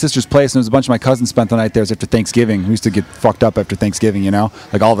off, because it was my sister's place, and there was a bunch of my cousins spent the night there. It was after Thanksgiving. We used to get fucked up after Thanksgiving, you know?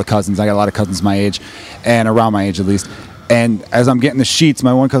 Like all the cousins. I got a lot of cousins my age, and around my age at least. And as I'm getting the sheets,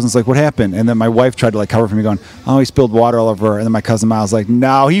 my one cousin's like, "What happened?" And then my wife tried to like cover for me, going, "Oh, he spilled water all over her." And then my cousin Miles like,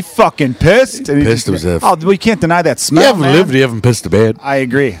 "No, he fucking pissed." And pissed himself. Oh, well, you can't deny that smell. You haven't lived, you haven't pissed a bed. I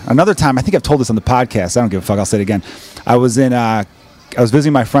agree. Another time, I think I've told this on the podcast. I don't give a fuck. I'll say it again. I was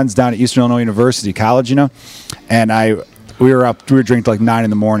visiting my friends down at Eastern Illinois University College, you know, and we were drinking till like 9 in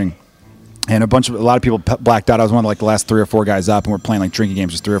the morning. And a lot of people blacked out. I was one of like the last 3 or 4 guys up, and we're playing like drinking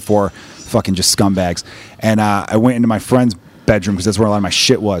games, just 3 or 4 fucking just scumbags. And I went into my friend's bedroom because that's where a lot of my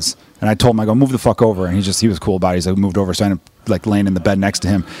shit was. And I told him, I go, "Move the fuck over." And he was cool about it. He's like, moved over. So I ended up like laying in the bed next to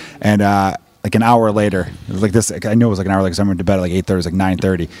him. And like an hour later, it was like this. I know it was like an hour later because I went to bed at like 8:30. It was like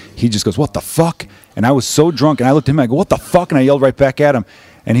 9:30. He just goes, "What the fuck?" And I was so drunk, and I looked at him. I go, "What the fuck?" And I yelled right back at him.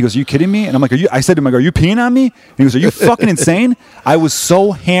 And he goes, "Are you kidding me?" And I'm like, I said to him, "Are you peeing on me?" And he goes, "Are you fucking insane?" I was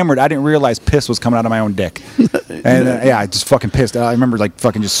so hammered, I didn't realize piss was coming out of my own dick. And I just fucking pissed. I remember like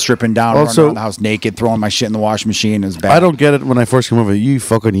fucking just stripping down, running around the house naked, throwing my shit in the washing machine. It was bad. I don't get it when I first came over. You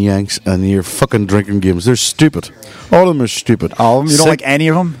fucking Yanks and your fucking drinking games. They're stupid. All of them are stupid. All of them? You don't like any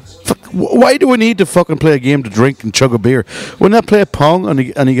of them? Why do we need to fucking play a game to drink and chug a beer? Wouldn't that play a pong and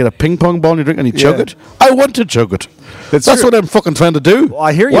you get a ping pong ball and you drink and you chug it? I want to chug it. That's what I'm fucking trying to do. Well,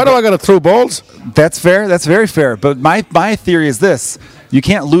 I hear you. Why do I got to throw balls? That's fair. That's very fair. But my theory is this. You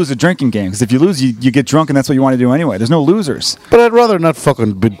can't lose a drinking game, because if you lose, you get drunk, and that's what you want to do anyway. There's no losers. But I'd rather not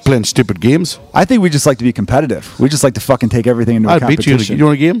fucking be playing stupid games. I think we just like to be competitive. We just like to fucking take everything into a competition. I'd beat you. You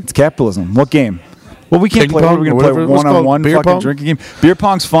want a game? It's capitalism. What game? Well, we can't Ping play. What pong are we or going to play? whatever it was One-on-one called, beer fucking pong? drinking game. Beer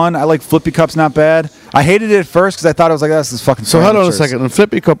pong's fun. I like Flippy Cup's not bad. I hated it at first because I thought it was like, this is fucking. So for hold on a amateurs. second. In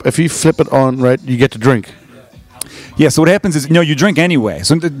Flippy Cup, if you flip it on right, you get to drink. Yeah. So what happens is, you drink anyway.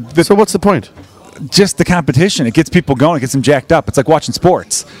 So So what's the point? just the competition. It gets people going. It gets them jacked up. It's like watching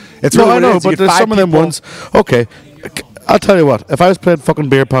sports. It's No, really I what it know, is. You but get there's 5 some of them people- ones. Okay, I'll tell you what. If I was playing fucking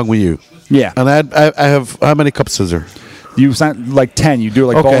beer pong with you, Yeah. and I have how many cups is there? You sign like 10. You do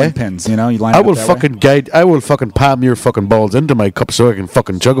it like Okay. bowling pins. You line. I it up will that way. fucking I will fucking palm your fucking balls into my cup so I can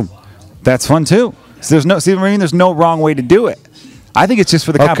fucking chug them. That's fun too. So there's no wrong way to do it. I think it's just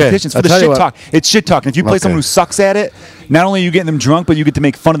for the Okay, competition. It's for I'll the tell you shit what. talk. It's shit talking. If you play Okay. someone who sucks at it, not only are you getting them drunk, but you get to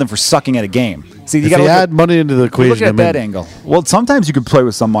make fun of them for sucking at a game. See, you If got to you look add money into the look equation, at that angle. Well, sometimes you can play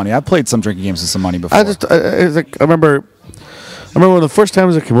with some money. I've played some drinking games with some money before. I remember one of the first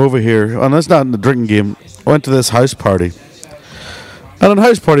times I came over here, and that's not in the drinking game. I went to this house party, and on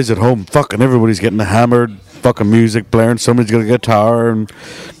house parties at home, fucking everybody's getting hammered, fucking music blaring. Somebody's got a guitar and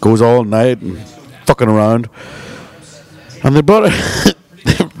goes all night and fucking around. And they brought it.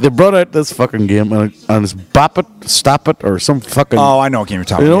 They brought out this fucking game, and it's Bop It, Stop It, or some fucking. Oh, I know what game you're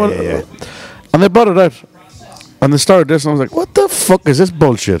talking You know about. what? Yeah. And they brought it out. And they started this, and I was like, what the fuck is this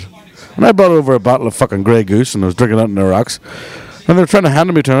bullshit? And I brought over a bottle of fucking Grey Goose, and I was drinking that in the rocks. And they were trying to hand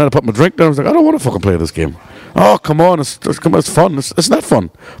it me to, and I had to put my drink down. I was like, I don't want to fucking play this game. Oh, come on, it's fun. It's not fun.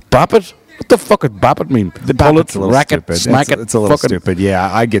 Bop It? What the fuck does Bop It mean? The Pull Bop It's it, a little rack stupid. it, smack it. It's a little fucking- stupid. Yeah,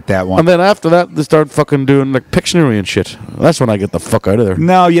 I get that one. And then after that, they started fucking doing like Pictionary and shit. That's when I get the fuck out of there.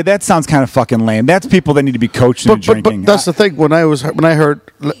 No, yeah, that sounds kind of fucking lame. That's people that need to be coached into drinking. But that's the thing. When I heard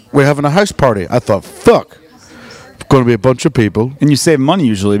we're having a house party, I thought, fuck, going to be a bunch of people. And you save money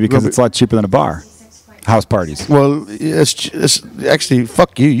usually because No, it's a lot cheaper than a bar. House parties. Well, it's actually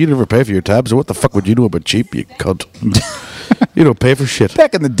fuck you. You never pay for your tabs. So what the fuck would you know about cheap? You cunt. You don't pay for shit.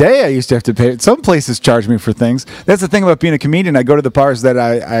 Back in the day, I used to have to pay. Some places charge me for things. That's the thing about being a comedian. I go to the bars that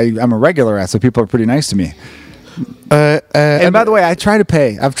I'm a regular at, so people are pretty nice to me. And by the way, I try to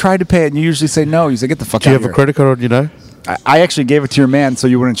pay. I've tried to pay it, and you usually say no. You say, get the fuck Do out you of have here. a credit card on you now? I actually gave it to your man so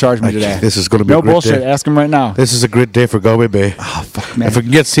you wouldn't charge me today. This is gonna be no a great bullshit. day. Ask him right now. This is a great day for Galway Bay. Oh, fuck, man. If we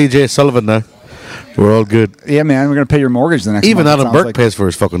can get CJ Sullivan now, we're all good. Yeah, man, we're going to pay your mortgage the next Even month. it Adam sounds Burke like. pays for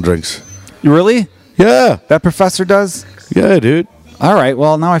his fucking drinks. You really? Yeah, That professor does? yeah, dude. All right.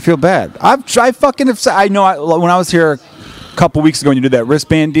 Well, now I feel bad. I fucking have. I know. When I was here a couple weeks ago, and you did that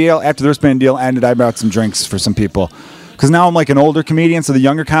wristband deal. After the wristband deal ended, I brought some drinks for some people. Because now I'm like an older comedian, so the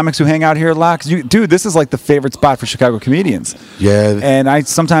younger comics who hang out here a lot. 'Cause dude, this is like the favorite spot for Chicago comedians. Yeah. And I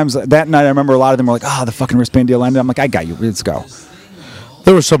sometimes that night I remember a lot of them were like, "Oh, the fucking wristband deal ended." I'm like, "I got you. Let's go."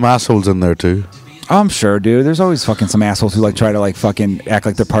 There were some assholes in there too. I'm sure, dude. There's always fucking some assholes who like try to like fucking act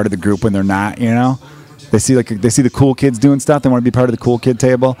like they're part of the group when they're not. You know, they see the cool kids doing stuff. They want to be part of the cool kid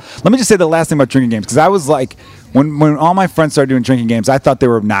table. Let me just say the last thing about drinking games because I was like, when all my friends started doing drinking games, I thought they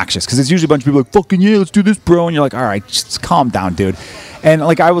were obnoxious because it's usually a bunch of people like, "Fucking yeah, let's do this, bro," and you're like, "All right, just calm down, dude." And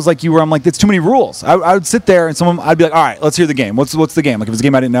like I was like you were, I'm like, "It's too many rules." I would sit there and I'd be like, "All right, let's hear the game. What's the game?" Like if it's a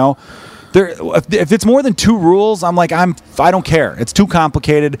game I didn't know. If it's more than 2 rules, I'm like, I don't care. It's too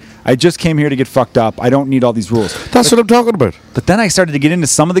complicated. I just came here to get fucked up. I don't need all these rules. That's what I'm talking about. But then I started to get into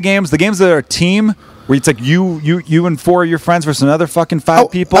some of the games that are a team where it's like you and 4 of your friends versus another fucking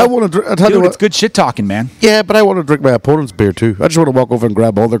 5 people. I want to. I tell Dude, you what. it's good shit talking, man. Yeah, but I want to drink my opponent's beer too. I just want to walk over and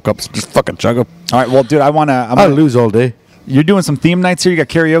grab all their cups and just fucking chug them. All right, well, dude, I'll lose all day. You're doing some theme nights here. You got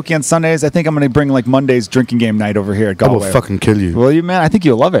karaoke on Sundays. I think I'm going to bring like Monday's drinking game night over here at I will Galway. fucking kill you. Well, you man, I think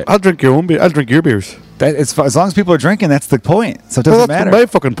you'll love it. I'll drink your own beer. I'll drink your beers. As long as people are drinking, that's the point. So it doesn't Well, that's matter. my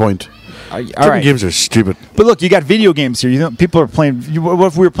fucking point. All Drinking right. games are stupid. But look, you got video games here. You know, people are playing. What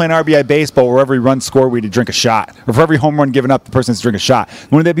if we were playing RBI baseball, where every run scored, we had to drink a shot, or for every home run given up, the person has to drink a shot?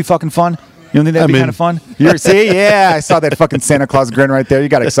 Wouldn't that be fucking fun? You don't think that'd be kind of fun? See, yeah, I saw that fucking Santa Claus grin right there. You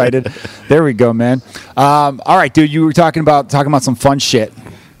got excited. There we go, man. All right, dude. You were talking about some fun shit,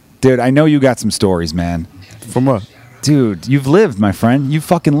 dude. I know you got some stories, man. From what? Dude, you've lived, my friend. You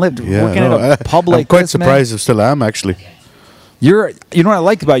fucking lived. Yeah, Working no, at a pub like I'm quite this, man. surprised I still am actually. You know what I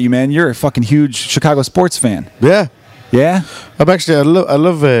like about you, man? You're a fucking huge Chicago sports fan. Yeah, Yeah, I'm actually. I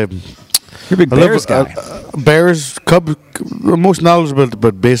love. you're a big Bears guy. Bears, Cubs. Most knowledgeable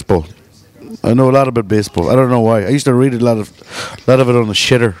about baseball. I know a lot about baseball. I don't know why. I used to read a lot of it on the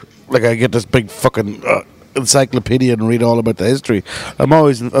shitter. Like I get this big fucking encyclopedia and read all about the history. I'm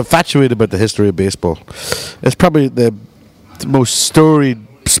always infatuated about the history of baseball. It's probably the most storied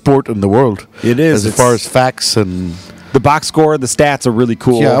sport in the world. It is. as far as facts and. The box score, the stats are really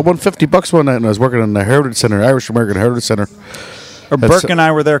cool. Yeah, I won $50 one night and I was working in the Heritage Center, Irish American Heritage Center. Burke and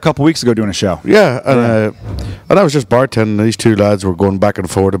I were there a couple weeks ago doing a show. Yeah, and I was just bartending. And these 2 lads were going back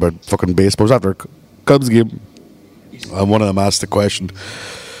and forth about fucking baseball. It was after Cubs game, and one of them asked the question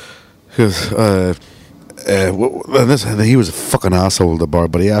because and he was a fucking asshole at the bar,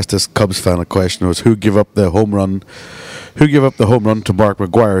 but he asked this Cubs fan a question: was who gave up the home run? Who gave up the home run to Mark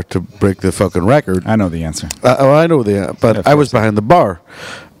McGuire to break the fucking record? I know the answer. I know but I was behind the bar,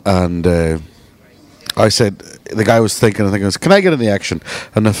 and I said the guy was thinking, can I get in the action?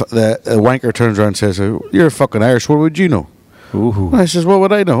 And the wanker turns around and says, "You're fucking Irish. What would you know?" Ooh. I says, "What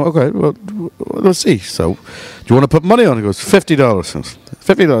would I know?" Okay, well, let's see. So, do you want to put money on? He goes, $50.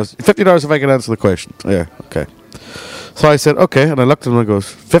 $50 if I can answer the question. Yeah, okay. So I said, okay, and I looked at him and I goes,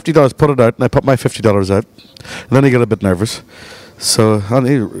 $50, put it out, and I put my $50 out. And then he got a bit nervous. So,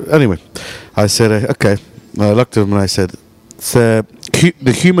 anyway, I said, okay. And I looked at him and I said, it's the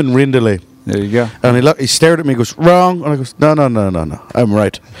human rain delay. There you go. And he stared at me and goes, wrong. And I goes, no, I'm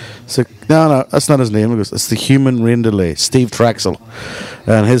right. So, no, that's not his name. He goes, it's the human rain delay, Steve Traxel.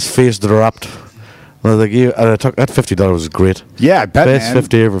 And his face dropped. And I was like, and I took that $50 was great. Yeah, I bet, Best man.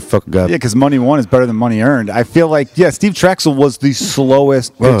 50 I ever fucking got. Yeah, because money won is better than money earned. I feel like, Steve Traxel was the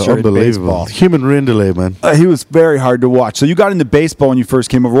slowest pitcher in baseball. Human rain delay, man. He was very hard to watch. So you got into baseball when you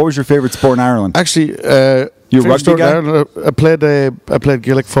first came over. What was your favorite sport in Ireland? Actually, you a rugby guy? I played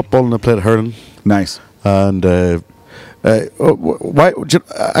Gaelic football and I played hurling. Nice. And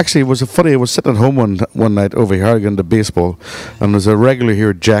actually, it was funny. I was sitting at home one night over here again to baseball, and there's a regular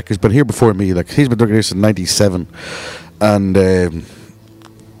here, Jack, who's been here before me. Like he's been doing this since '97, and it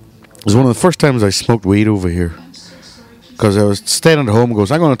was one of the first times I smoked weed over here. Because I was staying at home and goes,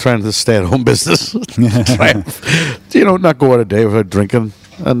 I'm going to try and stay at home business. Try and, not go out a day without drinking.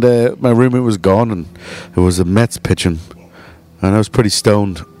 And my roommate was gone, and it was the Mets pitching, and I was pretty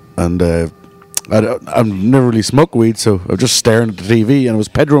stoned, and I've never really smoked weed, so I was just staring at the TV, and it was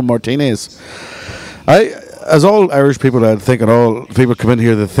Pedro Martinez. As all Irish people, I think, and all people come in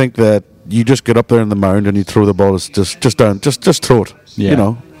here, they think that you just get up there in the mound and you throw the ball just down, just throw it,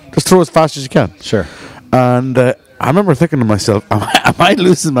 just throw as fast as you can. Sure. And I remember thinking to myself, am I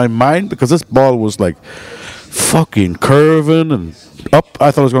losing my mind? Because this ball was like fucking curving and up. I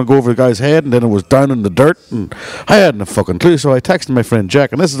thought it was going to go over the guy's head, and then it was down in the dirt, and I hadn't a fucking clue. So I texted my friend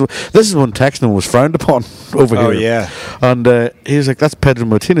Jack, and this is when texting was frowned upon over here. Oh yeah. And he's like, "That's Pedro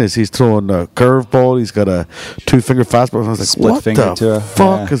Martinez. He's throwing a curveball. He's got a 2-finger fastball." And I was like, Split "What finger the too.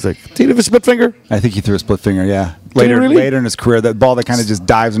 fuck?" Yeah. Is like, do you have a split finger? I think he threw a split finger. Yeah. Did he really? Later in his career, that ball that kind of just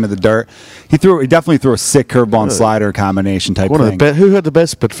dives into the dirt. He definitely threw a sick curveball and slider combination type thing. Who had the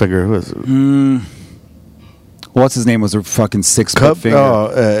best split finger? Who was it? What's his name? Was a fucking six split finger.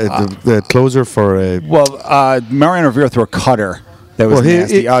 The closer for a. Mariano Rivera threw a cutter. That was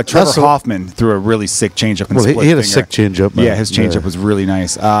nasty. Trevor Hoffman threw a really sick changeup. He had a sick changeup. Yeah, his changeup was really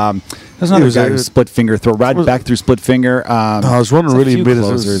nice. There's another guy who split finger throw. Rod Beck through split finger. I was wondering really made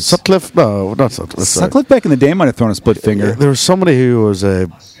it. Sutcliffe? No, not Sutcliffe. Sutcliffe back in the day might have thrown a split finger. There was somebody who was he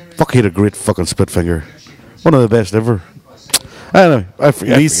had a great fucking split finger. One of the best ever. I don't know. I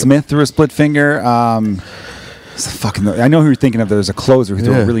forget. Lee Smith threw a split finger. I know who you're thinking of. There's a closer who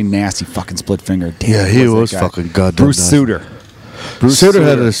threw a really nasty fucking split finger. Damn, he was fucking goddamn Bruce Sutter. Bruce Sutter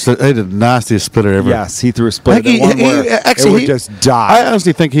had the nastiest splitter ever. Yes, he threw a splitter. He would just die. I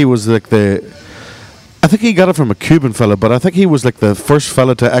honestly think he was like I think he got it from a Cuban fella, but I think he was like the first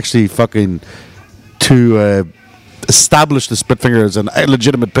fella to actually establish the split finger as a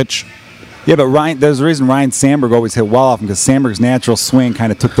legitimate pitch. Yeah, but there's a reason Ryan Sandberg always hit well off him, because Sandberg's natural swing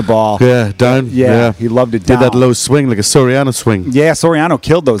kind of took the ball. Yeah, down. Yeah, he loved it down. Did that low swing, like a Soriano swing. Yeah, Soriano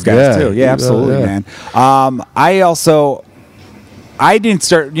killed those guys too. Yeah, absolutely, man. I didn't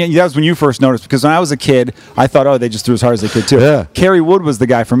start. That was when you first noticed, because when I was a kid, I thought, they just threw as hard as they could too. Yeah. Kerry Wood was the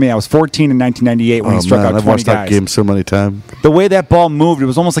guy for me. I was 14 in 1998 when he struck out 20 I've watched guys. that game so many times. The way that ball moved, it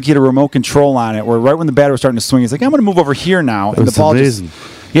was almost like he had a remote control on it, where right when the batter was starting to swing, he's like, I'm going to move over here now. And the ball amazing.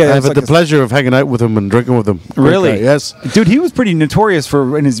 I've had the pleasure of hanging out with him and drinking with him. Really? Yes. Dude, he was pretty notorious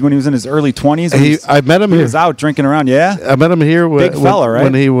when he was in his early 20s. I met him here. He here. was out drinking around, yeah? I met him here Big fella, right?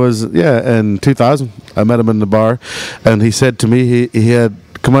 When he was, in 2000. I met him in the bar, and he said to me he had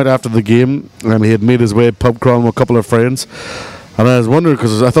come out after the game, and he had made his way pub crawling with a couple of friends. And I was wondering,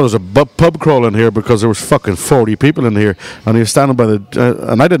 because I thought it was a pub crawl in here, because there was fucking 40 people in here, and he was standing by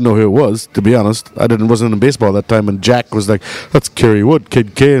and I didn't know who it was, to be honest. Wasn't in baseball at that time, and Jack was like, "That's Kerry Wood,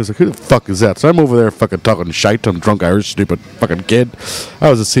 Kid K." I was like, "Who the fuck is that?" So I'm over there fucking talking shite. I'm drunk Irish, stupid fucking kid. I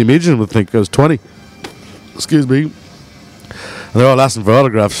was the same age and would think I was 20. Excuse me. And they're all asking for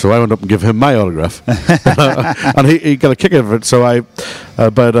autographs, so I went up and gave him my autograph. And he got a kick out of it. So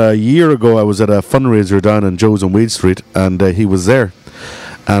about a year ago, I was at a fundraiser down in Joe's on Weed Street, and he was there.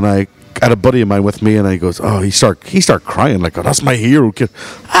 And I had a buddy of mine with me, and he goes, "Oh, he start crying like, oh, that's my hero kid."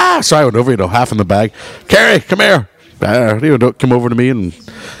 So I went over, half in the bag. Kerry, come here. Come over to me, and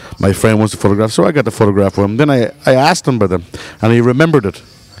my friend wants a photograph, so I got the photograph with him. Then I asked him about them, and he remembered it.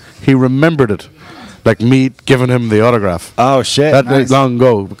 He remembered it, like me giving him the autograph. Oh shit! That Nice. long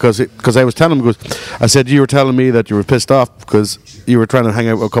ago, because I was telling him, I said, you were telling me that you were pissed off because you were trying to hang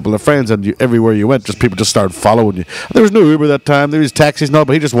out with a couple of friends, and everywhere you went, people just started following you. There was no Uber that time. There was taxis, but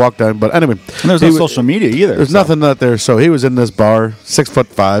he just walked down. But anyway, And there's no social media either. there's nothing out there. So he was in this bar,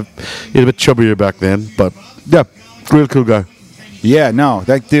 6'5". He was a bit chubbier back then, but yeah, real cool guy. Yeah, no,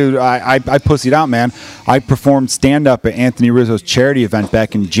 that dude, I pussied out, man. I performed stand up at Anthony Rizzo's charity event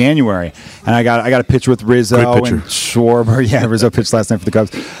back in January, and I got a picture with Rizzo Great picture. and Schwarber. Yeah, Rizzo pitched last night for the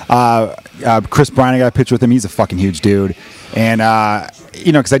Cubs. Chris Bryant, I got a picture with him. He's a fucking huge dude, and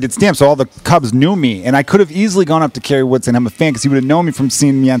because I did stand up, so all the Cubs knew me, and I could have easily gone up to Kerry Woodson and I'm a fan because he would have known me from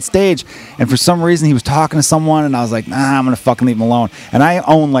seeing me on stage, and for some reason he was talking to someone, and I was like, nah, I'm gonna fucking leave him alone. And I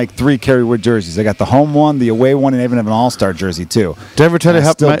own like 3 Kerry Wood jerseys. I got the home one, the away one, and I even have an All-Star jersey too. Did I ever tell you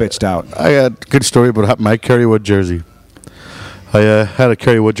how Still bitched out. I had a good story about my Kerry Wood jersey. I had a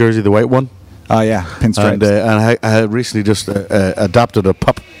Kerry Wood jersey, the white one. Oh yeah, pinstripes. And I had recently just adopted a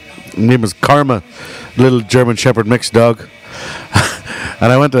pup. His name was Karma, little German Shepherd mixed dog.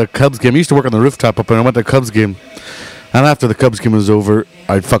 And I went to a Cubs game. I used to work on the rooftop up, and I went to a Cubs game. And after the Cubs game was over,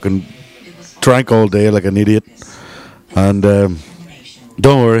 I fucking drank all day like an idiot. And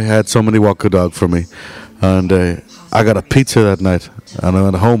don't worry, I had somebody walk a dog for me. And I got a pizza that night, and I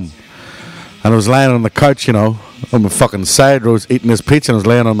went home. And I was lying on the couch, on my fucking side rows eating this pizza, and I was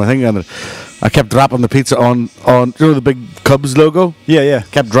laying on my thing, and I kept dropping the pizza on the big Cubs logo? Yeah.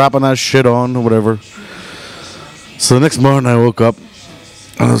 Kept dropping that shit on or whatever. So the next morning I woke up,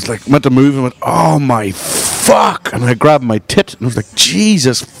 and I was like, went to move and went, oh my fuck, and I grabbed my tit, and I was like,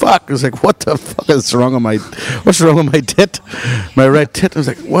 Jesus fuck. I was like, what the fuck is wrong with what's wrong with my tit? My right tit. I was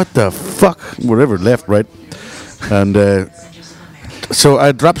like, what the fuck? Whatever, left, right. And so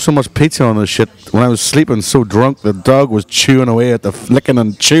I dropped so much pizza on this shit when I was sleeping, so drunk, the dog was chewing away at licking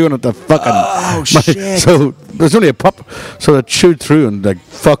and chewing at the fucking. Oh, shit. So there's only a pup, so it chewed through and like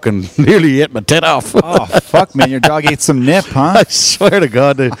fucking nearly ate my tit off. Oh fuck, man! Your dog ate some nip, huh? I swear to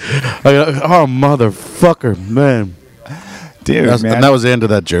God, dude. Oh motherfucker, man. Dude, man. And that was the end of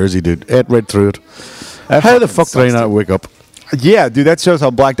that jersey, dude. Ate right through it. That How the fucking fuck did I sucks, not dude. wake up? Yeah, dude, that shows how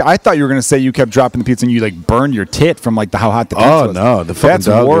black. I thought you were gonna say you kept dropping the pizza and you like burned your tit from like how hot the pizza was. Oh no, the fucking That's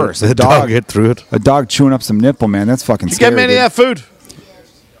dog. worse. The dog hit through it. A dog chewing up some nipple, man. That's fucking You scary. get me any dude. of that food?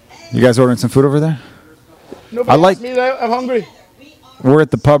 You guys ordering some food over there? Nobody I like- asked me that. I'm hungry. We're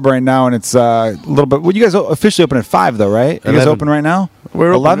at the pub right now, and it's a little bit. Well, you guys officially open at 5, though, right? You guys 11. open right now?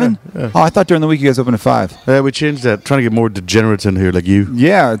 We're open, 11. yeah. Oh, I thought during the week you guys open at 5. We changed that. Trying to get more degenerates in here like you.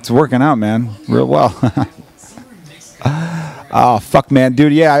 Yeah, it's working out, man. Real well. Oh, fuck, man.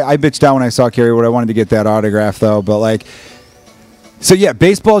 Dude, yeah, I bitched out when I saw Kerry Wood. I wanted to get that autograph, though. But, like, so, yeah,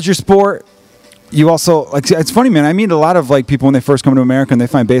 baseball's your sport. You also, like, it's funny, man. I meet a lot of, like, people when they first come to America and they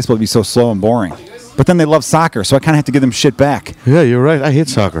find baseball to be so slow and boring. But then they love soccer, so I kind of have to give them shit back. Yeah, you're right. I hate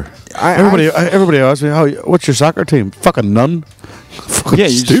soccer. Everybody asks me, what's your soccer team? Fucking none. Fucking Yeah,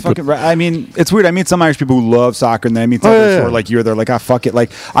 you stupid. just fucking. I mean, it's weird. I meet some Irish people who love soccer, and then I meet some others who are like you. They're like, ah, fuck it.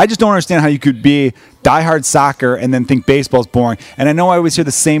 Like, I just don't understand how you could be diehard soccer and then think baseball's boring. And I know I always hear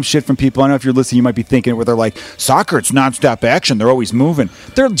the same shit from people. I know if you're listening, you might be thinking it where they're like, soccer, it's nonstop action. They're always moving.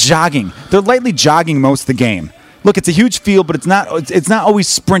 They're jogging. They're lightly jogging most of the game. Look, it's a huge field, but it's not always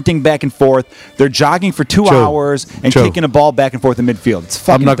sprinting back and forth. They're jogging for 2 hours and Joe. kicking a ball back and forth in midfield. It's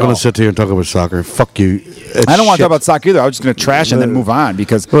fucking I'm not going dull. to sit here and talk about soccer. Fuck you. I don't want to talk about soccer either. I was just going to trash and then move on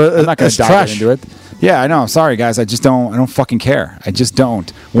because Well, I'm not going it's to dive trash. into it. Yeah, I know. Sorry, guys. I don't fucking care. I just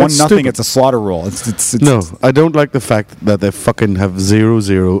don't. 1-0. stupid. It's a slaughter rule. It's No, I don't like the fact that they fucking have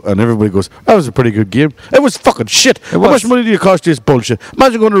 0-0 and everybody goes, that was a pretty good game. It was fucking shit. How much money do you cost this bullshit?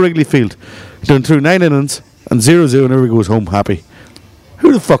 Imagine going to Wrigley Field, doing through 9 innings and 0-0 and everybody goes home happy.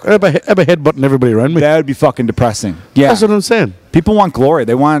 Who the fuck? I'd be headbutting everybody around me. That would be fucking depressing. Yeah. That's what I'm saying. People want glory.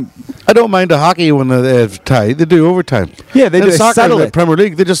 They want. I don't mind the hockey when they have tie. They do overtime. Yeah, they In do. They soccer, settle in the it. Premier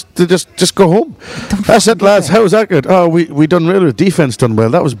League, they just go home. That's it, lads. How was that good? Oh, we done really well. Defense done well.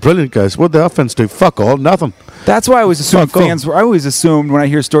 That was brilliant, guys. What the offense do? Fuck all, nothing. That's why I always assumed Fuck off. fans were. I always assumed when I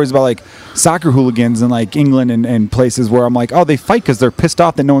hear stories about like soccer hooligans in like England and places where I'm like, oh, they fight because they're pissed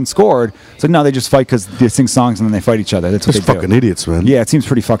off that no one scored. So no, they just fight because they sing songs and then they fight each other. That's what Just they fucking do. idiots, man. Yeah, it seems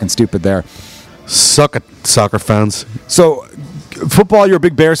pretty fucking stupid there. Suck it, soccer fans. So, football, you're a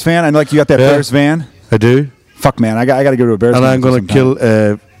big Bears fan. I know like you got that Yeah. Bears van. I do. Fuck, man, I got to go to a Bears And game I'm going to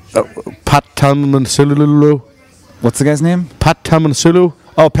sometime. kill Pat Tomlin Silulu. What's the guy's name? Pat Tamansulo.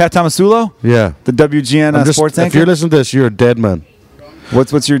 Oh, Pat Tomasulo? Yeah. The WGN sports If anchor? you're listening to this, you're a dead man.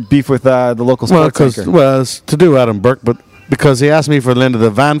 What's your beef with the local sports anchor? Well, it's to do Adam Burke, but because he asked me for the lend of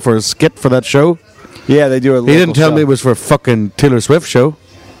the van for a skit for that show. Yeah, they do a local He didn't tell show. me it was for a fucking Taylor Swift show.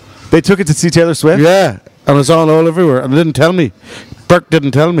 They took it to see Taylor Swift? Yeah, and it's all everywhere, and they didn't tell me. Burke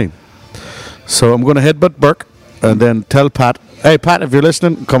didn't tell me. So I'm going to headbutt Burke and then tell Pat, hey, Pat, if you're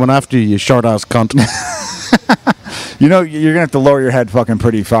listening, I'm coming after you, you short-ass cunt. You know, you're going to have to lower your head fucking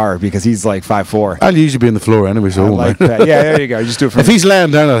pretty far because he's like 5'4". I'll usually be on the floor anyway, so I like that. Yeah, there you go. You just do it from if he's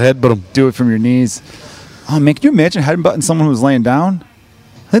laying down, I'll headbutt him. do it from your knees. Oh, man, can you imagine headbutting someone who's laying down?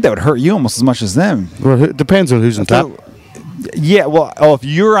 I think that would hurt you almost as much as them. Well, it depends on who's on top. Yeah, well, if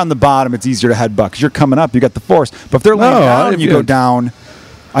you're on the bottom, it's easier to headbutt because you're coming up, you got the force. But if they're laying down if and you you- go down,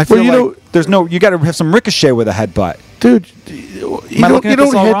 I feel you like know- there's no, you got to have some ricochet with a headbutt. Dude, Am I looking at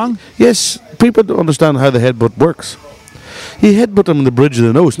this all wrong? Yes, people don't understand how the headbutt works. You headbutt them in the bridge of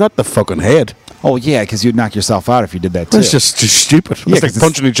the nose, not the fucking head. Oh, yeah, because you'd knock yourself out if you did that, too. That's just stupid. Yeah, It's 'cause like it's-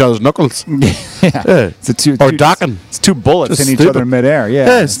 punching each other's knuckles. yeah. It's a Or docking. It's two bullets Just hitting each stupid. other in midair. Yeah,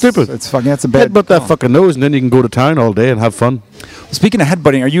 Yeah, it's stupid. It's fucking, that's a bad Headbutt that call. fucking nose, and then you can go to town all day and have fun. Speaking of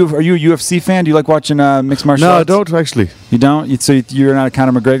headbutting, are you a UFC fan? Do you like watching mixed martial No, I arts? don't actually. You don't? You're not a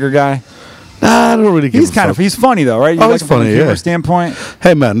Conor McGregor guy? Nah, I don't really give He's a kind fuck. of, he's funny though, right? You Oh, like he's him from a funny, humor yeah. standpoint?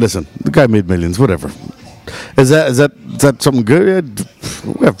 Hey man, listen, the guy made millions. Whatever. Is that something good?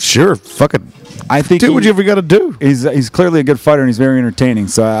 Yeah, sure. Fuck it. I think Do what you ever got to do. he's clearly a good fighter and he's very entertaining.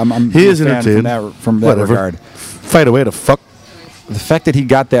 So I'm He a is fan entertaining. from that Whatever. regard. Fight away to fuck. The fact that he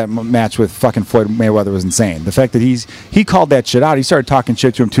got that match with fucking Floyd Mayweather was insane. The fact that he called that shit out. He started talking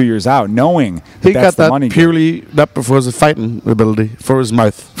shit to him 2 years out, knowing that He that's got the that money game. purely not for his fighting ability, for his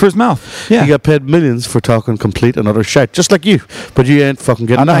mouth. For his mouth. Yeah. He got paid millions for talking complete and utter shit, just like you. But you ain't fucking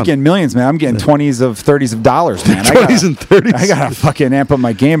getting I'm not none. getting millions, man. I'm getting 20s of 30s of dollars, man. 20s and 30s. I gotta fucking amp up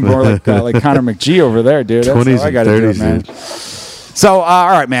my game more like Conor McGee over there, dude. That's 20s how I and gotta do it, 30s, man. dude. So, all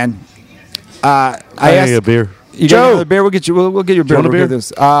right, man. I I asked need a beer. you got Joe! another beer. We'll get you. We'll get you a beer. want a We'll get beer?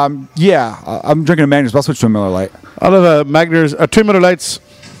 this. I'm drinking a Magnus. But I'll switch to a Miller Lite. I'll have a Magners, 2 Miller Lights.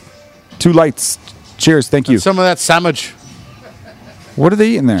 2 lights. Cheers. Thank you. Some of that sandwich. What are they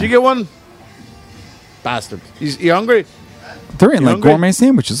eating there? Did you get one? Bastard. You hungry? They're eating you like hungry? gourmet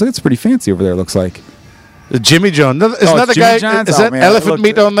sandwiches. It's pretty fancy over there. Looks like. Jimmy John. Isn't Oh, that the it's Jimmy guy? John's? Is Oh, that man, elephant look-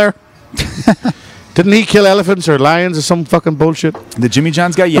 meat on there? Didn't he kill elephants or lions or some fucking bullshit? The Jimmy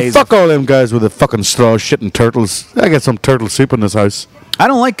John's guy. Yeah. he's- Fuck all them guys with the fucking straw shit and turtles. I got some turtle soup in this house. I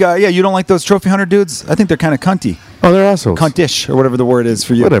don't like. Yeah, you don't like those trophy hunter dudes. I think they're kind of cunty. Oh, they're assholes. Cuntish or whatever the word is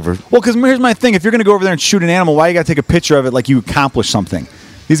for you. Whatever. Well, because here's my thing: if you're going to go over there and shoot an animal, why you got to take a picture of it like you accomplished something?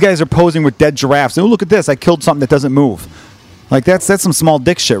 These guys are posing with dead giraffes. Oh, look at this! I killed something that doesn't move. Like that's some small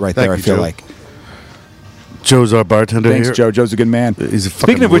dick shit right Thank there. I you, feel Joe. like. Joe's our bartender Thanks, here. Joe. Joe's a good man. He's a fucking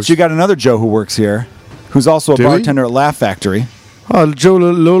Speaking of which, horse. you got another Joe who works here, who's also a Do we? bartender at Laugh Factory. Oh, Joe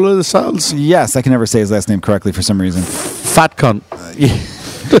Lola the Sal's. Yes, I can never say his last name correctly for some reason. Fat cunt.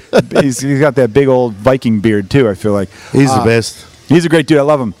 he's got that big old Viking beard too. I feel like He's the best. He's a great dude. I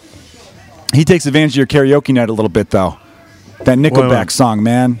love him. He takes advantage of your karaoke night a little bit though. That Nickelback Well, song,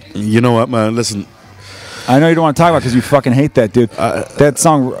 man. You know what, man? Listen, I know you don't want to talk about because you fucking hate that dude. That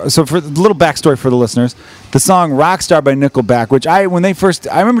song. So for a little backstory for the listeners, the song "Rockstar" by Nickelback, which I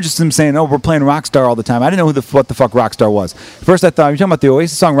remember just them saying, "Oh, we're playing Rockstar all the time." I didn't know what the fuck Rockstar was. First, I thought you're talking about the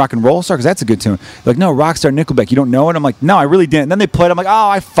Oasis song "Rock and Roll Star" because that's a good tune. They're like, no, Rockstar Nickelback. You don't know it? I'm like, no, I really didn't. And then they played. I'm like, oh,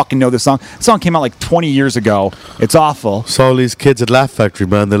 I fucking know this song. The song came out like 20 years ago. It's awful, saw all these kids at Laugh Factory,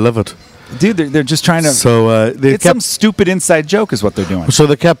 man. They love it. dude. They're just trying to. So they It's some kept. stupid inside joke, is what they're doing. So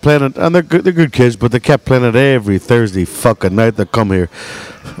they kept playing it, and they're good kids, but they kept playing it every Thursday fucking night they come here.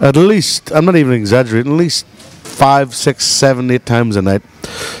 At least, I'm not even exaggerating, at least 5, 6, 7, 8 times a night.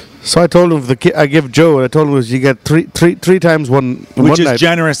 So I told him, I give Joe, and I told him you get three times one Which one is night.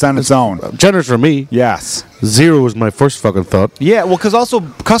 generous on its own. Generous for me. Yes. 0 was my first fucking thought. Yeah, well, because also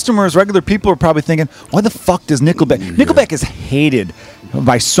customers, regular people are probably thinking, why the fuck does Nickelback? Nickelback is hated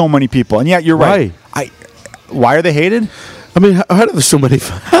by so many people, and yet you're right. Why are they hated? I mean, how do there so many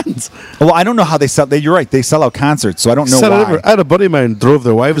fans? Well, I don't know how they sell. You're right. They sell out concerts, so I don't know Said it why. ever. I had a buddy of mine drove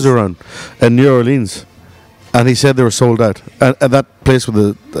their wives around in New Orleans, and he said they were sold out at that place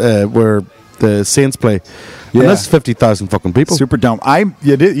where the Saints play. Yeah. And that's 50,000 fucking people. Super dumb.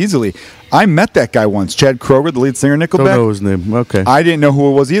 Easily. I met that guy once, Chad Kroger, the lead singer of Don't Nickelback. know his name. Okay. I didn't know who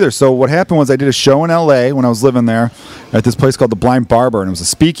it was either. So what happened was I did a show in L.A. when I was living there at this place called the Blind Barber, and it was a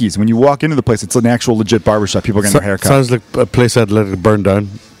speakeasy. When you walk into the place, it's an actual legit barbershop. People are getting their hair cut. Sounds like a place I'd let it burn down.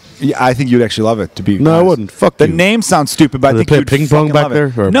 Yeah, I think you'd actually love it. To be No, I honest. wouldn't. Fuck the you. name sounds stupid, but I Do they think play you'd ping pong fucking back love there,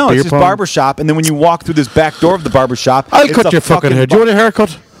 it. or No, beer it's just pong? barber shop, and then when you walk through this back door of the barber shop, I'll it's cut a your fucking hair. Do you want a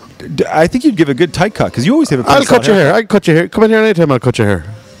haircut? I think you'd give a good tight cut because you always have a. I'll pretty cut solid your hair. haircut. I can cut your hair. Come in here anytime. I'll cut your hair.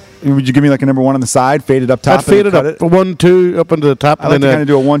 Would you give me like a number one on the side, faded up top? I'd fade it and up, cut 1, 2, up into the top. I like to kinda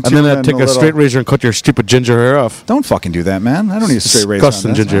do a 1, 2, and then and I'd take then a a straight little- razor and cut your stupid ginger hair off. Don't fucking do that, man. I don't need a straight razor.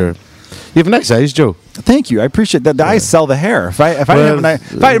 Disgusting on this, ginger man. hair. You have nice eyes, Joe. Thank you. I appreciate that. The eyes sell the hair. If I didn't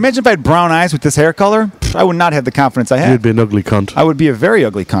have imagine if I had brown eyes with this hair color, I would not have the confidence I have. You'd be an ugly cunt. I would be a very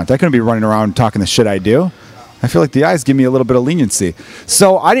ugly cunt. I couldn't be running around talking the shit I do. I feel like the eyes give me a little bit of leniency.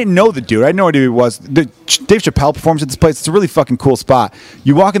 So I didn't know the dude. I had no idea who he was. Dave Chappelle performs at this place. It's a really fucking cool spot.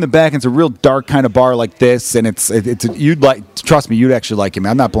 You walk in the back, and it's a real dark kind of bar like this, and you'd like, trust me, you'd actually like him.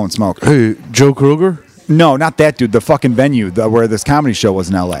 I'm not blowing smoke. Who? Joe Kroger? No, not that dude. The fucking venue where this comedy show was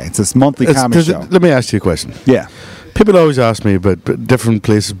in L.A. It's this monthly comedy show. Let me ask you a question. Yeah. People always ask me about different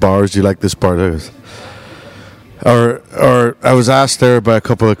places, bars. Do you like this bar? Or I was asked there by a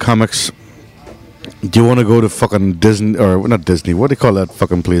couple of comics. Do you want to go to fucking Disney or not Disney? What do you call that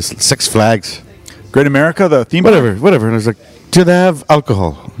fucking place? Six Flags. Great America, the theme park? Whatever. And I was like, do they have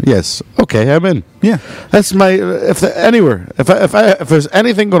alcohol? Yes. Okay, I'm in. Yeah. That's my anywhere. If there's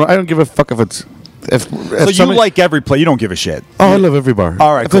anything going on, I don't give a fuck if it's if So you somebody- like every play. You don't give a shit. Oh, I love every bar.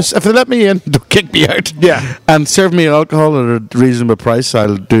 All right, If they let me in, don't kick me out. Yeah. And serve me alcohol at a reasonable price,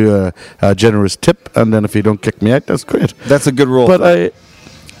 I'll do a generous tip. And then if you don't kick me out, that's great. That's a good rule. But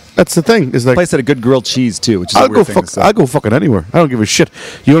that's the thing. Is like place had a good grilled cheese too, which is I'll a go weird thing to say. I'll go fucking anywhere. I don't give a shit.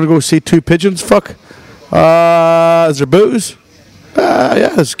 You want to go see two pigeons? Fuck. Is there booze? Yeah,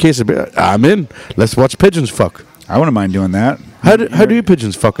 there's a case of beer. I'm in. Let's watch pigeons fuck. I wouldn't mind doing that. How do you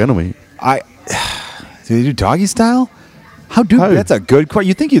pigeons fuck anyway? Do they do doggy style? How? That's a good question.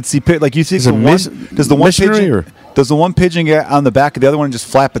 You think you'd see like you see Is the it one? Does the one missionary pigeon? or- Does the one pigeon get on the back of the other one and just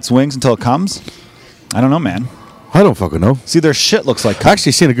flap its wings until it comes? I don't know, man. I don't fucking know. See, their shit looks like. I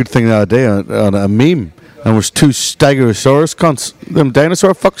actually seen a good thing the other day on a meme, and it was two Stegosaurus cunts, them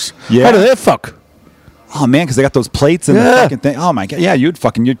dinosaur fucks. Yeah. How do they fuck? Oh man, because they got those plates and the Yeah. fucking thing. Oh my god, yeah, you'd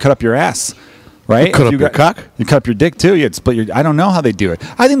cut up your ass, right? You'd cut If up you your cock? You cut up your dick too. You'd split your. I don't know how they do it.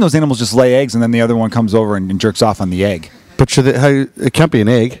 I think those animals just lay eggs and then the other one comes over and jerks off on the egg. But it can't be an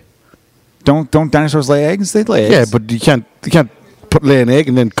egg. Don't dinosaurs lay eggs? They lay eggs. Yeah, but you can't lay an egg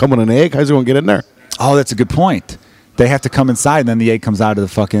and then come on an egg. How's it going to get in there? Oh, that's a good point. They have to come inside and then the egg comes out of the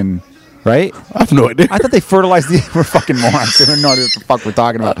fucking. Right? I have no idea. I thought they fertilized the. We're fucking morons. They don't know what the fuck we're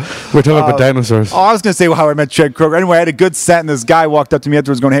talking about. We're talking about dinosaurs. Oh, I was going to say how I met Chad Kroger. Anyway, I had a good set, and this guy walked up to me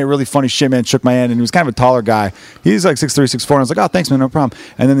afterwards going, hey, really funny shit, man. Shook my hand, and he was kind of a taller guy. He's like 6'3", 6'4", and I was like, oh, thanks, man, no problem.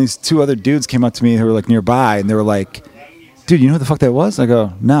 And then these two other dudes came up to me who were like nearby, and they were like, dude, you know who the fuck that was? I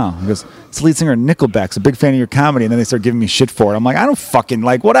go, no. He goes, it's the lead singer of Nickelback. A big fan of your comedy. And then they start giving me shit for it. I'm like, I don't fucking,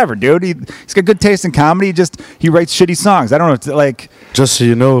 like, whatever, dude. He's got good taste in comedy. He writes shitty songs. I don't know, like... Just so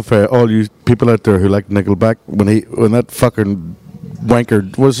you know, for all you people out there who like Nickelback, when that fucking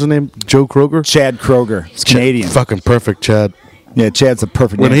wanker, what's his name? Joe Kroger? Chad Kroger. He's Canadian. Fucking perfect, Chad. Yeah, Chad's a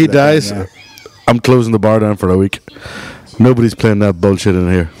perfect When name he for that dies, thing, yeah. I'm closing the bar down for a week. Nobody's playing that bullshit in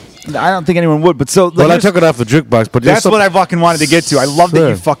here. I don't think anyone would, but so... Well, I took it off the jukebox, but That's what I fucking wanted to get to. I love that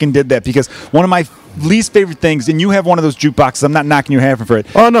you fucking did that because one of my least favorite things, and you have one of those jukeboxes. I'm not knocking your half for it.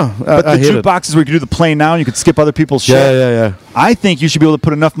 Oh no, But I the hate it. jukeboxes where you could do the play now and you could skip other people's shit. Yeah. I think you should be able to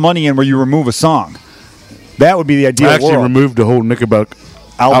put enough money in where you remove a song. That would be the ideal I actually world. removed the whole Nickelback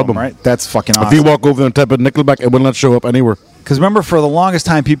album, right? That's fucking awesome. If you walk over and type in Nickelback, it will not show up anywhere. Because remember, for the longest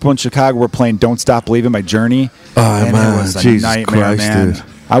time, people in Chicago were playing "Don't Stop Believing" by Journey. Oh, and man. it was a Jesus nightmare, Christ, man. dude.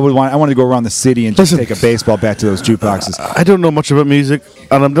 I wanted to go around the city and just Listen. take a baseball bat to those jukeboxes. I don't know much about music,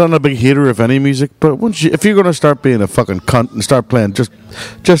 and I'm not a big hater of any music. But if you're gonna start being a fucking cunt and start playing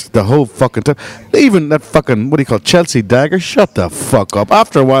just the whole fucking time, even that fucking what do you call it, Chelsea Dagger? Shut the fuck up.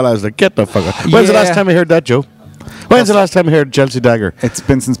 After a while, I was like, get the fuck up. When's the last Yeah. time I heard that, Joe? When's the last time I heard Chelsea Dagger? It's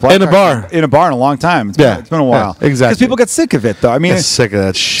been since Black In a bar. In a bar in a long time. It's Yeah. been, it's been a while. Yeah, exactly. Because people get sick of it, though. I mean, I'm sick of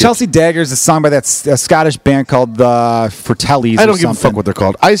that shit. Chelsea Dagger is a song by that Scottish band called the Fratellis. I or don't give a something. fuck what they're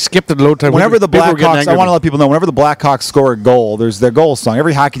called. I skipped it a load of time. Whenever the People were getting Blackhawks, I angry want to at let people know, whenever the Blackhawks score a goal, there's their goal song.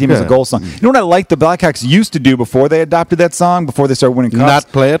 Every hockey team has a Yeah. goal song. You know what I like the Blackhawks used to do before they adopted that song, before they started winning me. cups?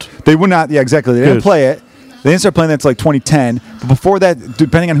 Not play it. They would not, yeah, exactly. They didn't Good. play it. They didn't start playing that until like 2010. But before that,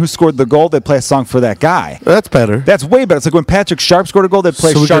 depending on who scored the goal, they'd play a song for that guy. That's better. That's way better. It's like when Patrick Sharp scored a goal, they'd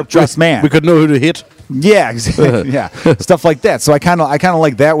play So we Sharp could- Dressed Man. We could know who to hit. Yeah, exactly. Yeah, stuff like that. So I kind of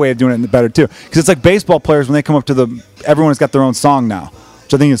like that way of doing it better too, because it's like baseball players when they come up to everyone's got their own song now,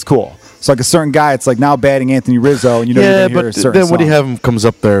 which I think is cool. So like a certain guy, it's like now batting Anthony Rizzo, and you know you're Yeah, gonna hear a but certain then when song. you have him comes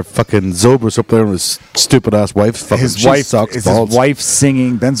up there, fucking Zobrist up there, and his stupid ass wife, fucking his she wife sucks is balls. his wife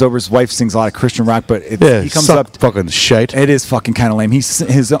singing. Ben Zobrist's wife sings a lot of Christian rock, but Yeah, he comes suck up. fucking shite. It is fucking kind of lame.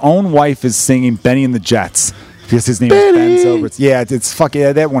 His own wife is singing Benny and the Jets because his name Benny! is Ben Zobrist. Yeah, it's fucking.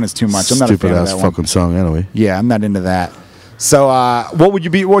 Yeah, that one is too much. I'm not a Stupid fan of ass that one. fucking song. Anyway, Yeah, I'm not into that. So, what would you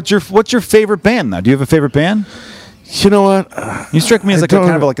be? What's your favorite band though? Do you have a favorite band? you know what? You strike me as I like a don't-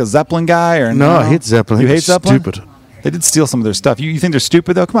 kind of like a Zeppelin guy, or No, I hate Zeppelin. You I hate think Zeppelin? Stupid. They did steal some of their stuff. You think they're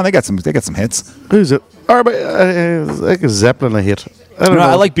stupid though? Come on, they got some hits. Who's it? Or, but, like a Zeppelin, I hate. I don't No, know.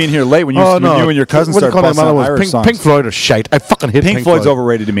 I like being here late when you, Oh, when no. you and your cousin What do you start call them busting out other ones? Irish songs. Pink Floyd are shite. I fucking hate Pink Floyd's Floyd.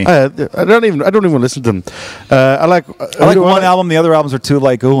 overrated to me. I don't even listen to them. I like one album. The other albums are too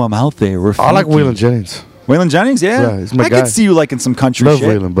like, oh, I'm out there. We're I like funky. Waylon Jennings. Waylon Jennings, yeah. Yeah, he's my I guy. could see you liking some country Love shit.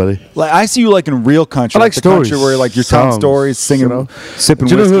 Waylon, buddy. Like I see you like in real country. I like the stories, country where like you're telling songs, stories, singing, you know. sipping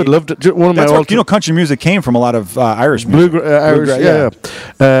Do you know whiskey. who I'd love to? One of my That's where, all country music came from a lot of Irish music. Irish,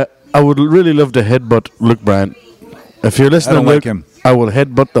 yeah. I would really love to headbutt Luke Bryan. If you're listening, I don't Luke, like him. I will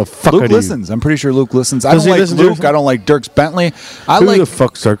headbutt the fuck Luke out listens. I'm pretty sure Luke listens. I Does don't he like listen to Luke. yours? I don't like Dirks Bentley. I Who like the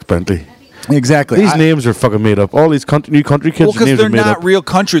fuck's Dirk Bentley? exactly. These names are fucking made up. All these new country kids' Well, because names they're are made not up. real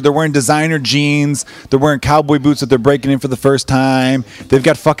country. They're wearing designer jeans. They're wearing cowboy boots that they're breaking in for the first time. They've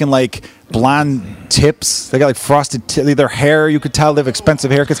got fucking like blonde tips. They got like frosted their hair. You could tell they have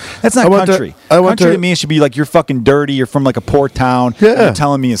expensive haircuts. That's not I went to- country. I went Country to- to me should be like you're fucking dirty. You're from like a poor town. and Yeah. You're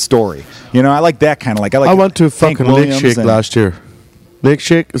telling me a story. You know, I like that kind of like. I went to Hank fucking Lake Williams Shake and- last year. Lake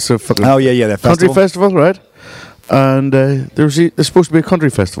Shake is a fucking Oh yeah, that country festival. festival, right? And there's supposed to be a country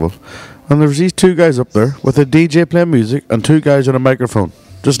festival, and there's these two guys up there with a DJ playing music and two guys on a microphone,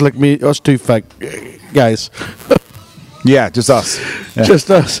 just like me, us two fake guys, Yeah, just us. Yeah.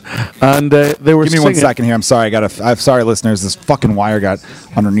 just us. And they were Give me singing. one second here. I'm sorry. I'm sorry, listeners. This fucking wire got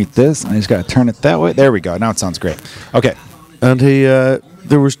underneath this. I just got to turn it that way. There we go. Now it sounds great. Okay. And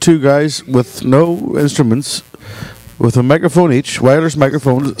there was two guys with no instruments, with a microphone each, wireless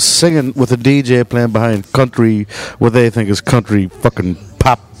microphones, singing with a DJ playing behind country, what they think is country fucking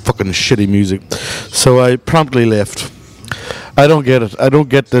pop fucking shitty music. So I promptly left. I don't get it. I don't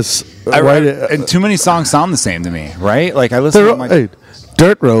get this. And too many songs sound the same to me, right? Like I listen to Hey,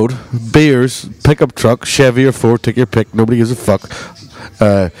 dirt road, beers, pickup truck, Chevy or Ford, take your pick. Nobody gives a fuck.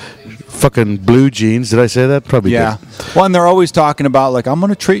 Fucking blue jeans. Did I say that? Probably. yeah. Did. Well, and they're always talking about like I'm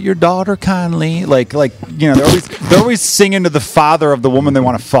gonna treat your daughter kindly, like you know they're always singing to the father of the woman they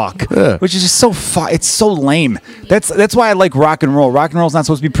want to fuck, Yeah. which is just so it's so lame. That's why I like rock and roll. Rock and roll's not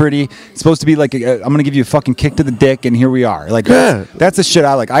supposed to be pretty. It's supposed to be like I'm gonna give you a fucking kick to the dick, and here we are. Like Yeah. that's the shit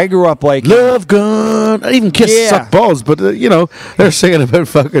I like. I grew up like Love gun. I even Kiss Yeah. suck balls, but they're singing about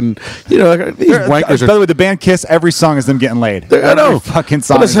fucking these wankers By are. the way, the band Kiss, every song is them getting laid. I know. Every fucking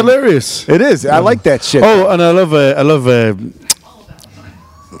song. But it's is- hilarious. It is. I like that shit. Oh, and I love.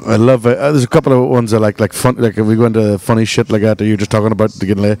 There's a couple of ones I like fun. Like if we go into funny shit like that you're just talking about to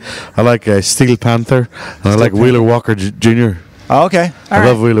get laid. I like Steel Panther, and I like Wheeler Walker Jr. Oh, okay. I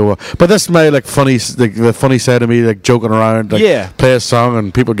love Wheeler Walker, but that's my like funny, like the funny side of me, like joking around. Like, Yeah. play a song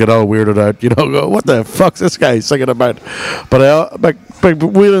and people get all weirded out. You know, go, what the fuck's this guy singing about? But like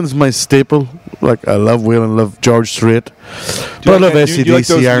Whelan's my staple. Like I love Whelan, love George Strait, but I love do you like AC/DC,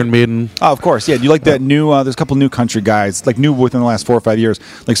 those- Iron Maiden. Oh, of course, yeah. Do you like that new? There's a couple new country guys, like new within the last 4 or 5 years,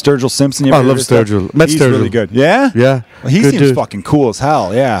 like Sturgill Simpson. You Oh, I ever love heard his stuff? Sturgill. Met He's Sturgill. really good. Yeah, Yeah, Well, he good seems dude. fucking cool as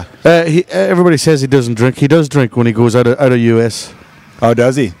hell. Yeah. Everybody says he doesn't drink. He does drink when he goes out of US. Oh,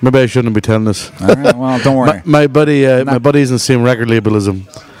 does he? Maybe I shouldn't be telling this. All right. Well, don't worry. My buddy's in the same record label as him.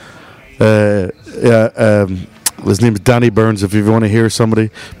 His name's Danny Burns. If you want to hear somebody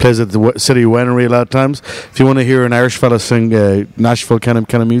plays at the City Winery a lot of times. If you want to hear an Irish fella sing Nashville kind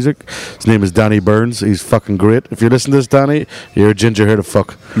of music, his name is Danny Burns. He's fucking great. If you listen to this, Danny, you're a ginger hair to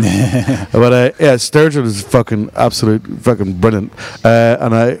fuck. But Sturgill is fucking fucking brilliant.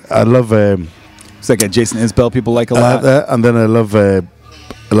 And I love. It's like a Jason Isbell people like a lot. And then I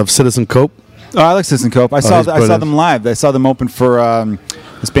love Citizen Cope. Oh, I like Citizen Cope. I he's saw brilliant. them live. I saw them open for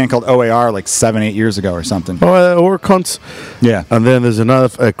this band called OAR like 7-8 years ago or something. Or cunts. Yeah, And then there's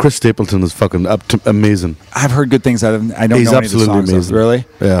another Chris Stapleton is fucking amazing. I've heard good things out of him. I don't He's know any of the absolutely songs. amazing. Really?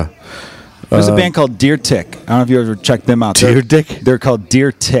 Yeah. There's a band called Deer Tick. I don't know if you ever checked them out. Deer Dick? They're called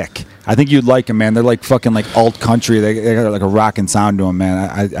Deer Tick. I think you'd like them, man. They're like fucking like alt country. They got like a rockin' sound to them,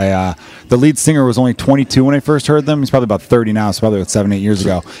 man. The lead singer was only 22 when I first heard them. He's probably about 30 now. So probably about 7-8 years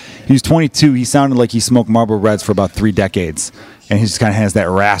ago. He was 22. He sounded like he smoked Marlboro Reds for about 3 decades, and he just kind of has that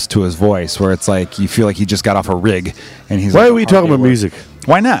rasp to his voice where it's like you feel like he just got off a rig. And he's Why like are we a talking hard about work. music?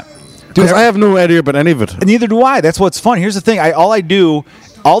 Why not? Because I have no idea about any of it. Neither do I. That's what's fun. Here's the thing. All I do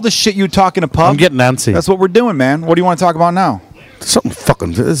All the shit you talk in a pub. I'm getting antsy. That's what we're doing, man. What do you want to talk about now? Something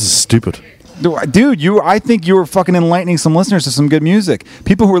fucking. This is stupid. Dude, I think you were fucking enlightening some listeners to some good music.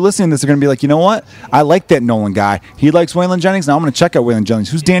 People who are listening to this are going to be like, you know what? I like that Nolan guy. He likes Waylon Jennings. Now I'm going to check out Waylon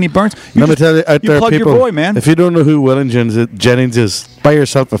Jennings. Who's Danny Burns? Let me tell you, out there, plug people, your boy, man. if you don't know who Waylon Jennings is, buy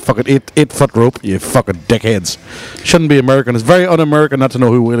yourself a fucking 8-foot rope, you fucking dickheads. Shouldn't be American. It's very un-American not to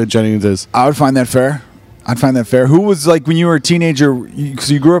know who Waylon Jennings is. I would find that fair. Who was like when you were a teenager? Because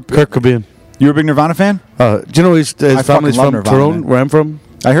you grew up. Kurt Cobain. You were a big Nirvana fan? Do you know his family's from Nirvana, Tyrone, where I'm from?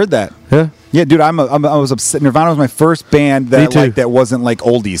 I heard that. Yeah. Yeah, dude, I was upset. Nirvana was my first band that I liked that wasn't like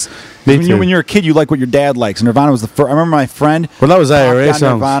oldies. When you're a kid, you like what your dad likes. Nirvana was the first. I remember my friend. Well, that was IRA songs.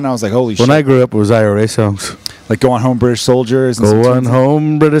 Nirvana, I was like, holy shit. When I grew up, it was IRA songs. Like Go On Home, British Soldiers. Go on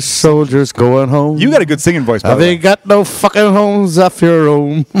home, British soldiers, go on home. You got a good singing voice, by the way. They got no fucking homes of your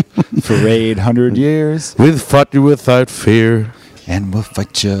own. For 800 years. We've fought you without fear. And we'll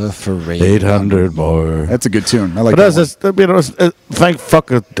fight you for 800 more. That's a good tune. I like but that. Thank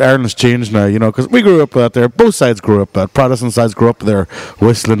fuck Ireland's changed now, because we grew up out there. Both sides grew up that. Protestant sides grew up their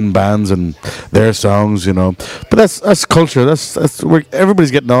whistling bands and their songs, But that's culture. That's where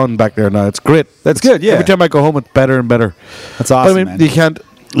everybody's getting on back there now. It's great. That's good. Yeah. Every time I go home, it's better and better. That's awesome. But,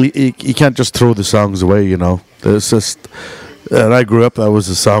 you can't just throw the songs away. It's just. And I grew up. That was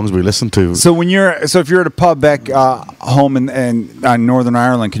the songs we listened to. So if you're at a pub back home in Northern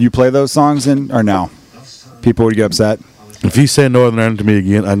Ireland, can you play those songs or no? People would get upset. If you say Northern Ireland to me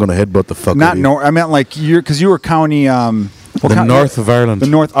again, I'm going to headbutt the fuck out of you. I meant like because you were county. North of Ireland. The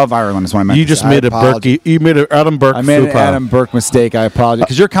north of Ireland is what I meant. You just made a Burke. You made an Adam Burke. I made an Adam Burke mistake. I apologize.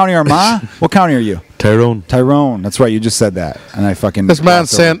 Because you're County Armagh. What county are you? Tyrone. That's right. You just said that, and I fucking. This man. I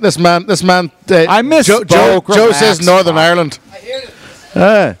misspoke. Joe says Northern Ireland. I hear it.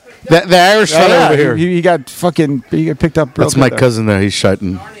 The Irish fellow over here. He got picked up. That's my cousin there. He's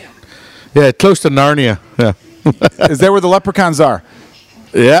shouting. Yeah, close to Narnia. Yeah. Is that where the leprechauns are?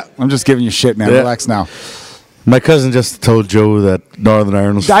 Yeah. I'm just giving you shit, man. Yeah. Relax now. My cousin just told Joe that Northern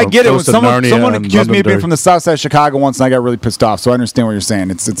Ireland's I get it. Someone accused me of being there. from the south side of Chicago once, and I got really pissed off. So I understand what you're saying.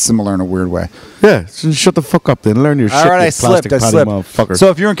 It's similar in a weird way. Yeah, so shut the fuck up then. Learn your shit. All right, I slipped. Motherfucker.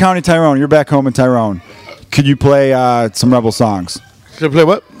 So if you're in County Tyrone, you're back home in Tyrone. Could you play some Rebel songs? Should I play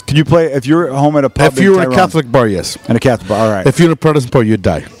what? Could you play if you're home at a pub? If you were in a Catholic bar, yes. In a Catholic bar, all right. If you're in a Protestant bar, you'd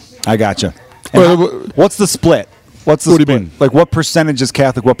die. I gotcha. Well, what's the split? What do you mean? Like, what percentage is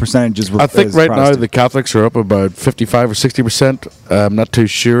Catholic? What percentage is I think right now the Catholics are up about 55 or 60%. I'm not too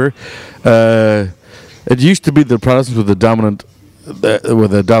sure. It used to be the Protestants with the dominant.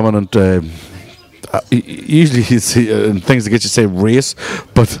 Usually you see things that get you to say race,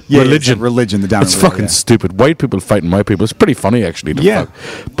 but religion. Religion, the dominant. It's fucking stupid. White people fighting white people. It's pretty funny actually.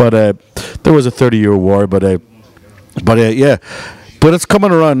 But there was a 30-year war. But yeah. But it's coming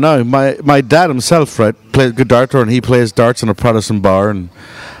around now. My dad himself, right, plays good darts, and he plays darts in a Protestant bar, and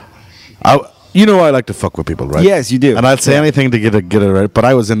I like to fuck with people, right? Yes, you do. And I'd say anything to get it right. But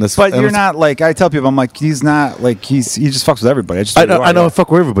I was in this. But you're not like I tell people. I'm like he's not like he just fucks with everybody. I know I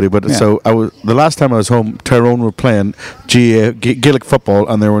fuck with everybody, but so I was the last time I was home. Tyrone were playing Gaelic football,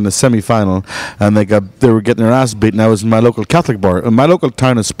 and they were in the semi-final, and they were getting their ass beaten. I was in my local Catholic bar, and my local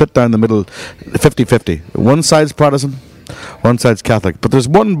town is split down the middle, 50-50. One side's Protestant. One side's Catholic, but there's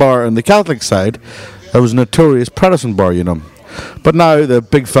one bar on the Catholic side that was a notorious Protestant bar, But now the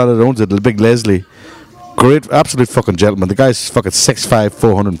big fella that owns it, the big Leslie, great, absolute fucking gentleman. The guy's fucking 6'5",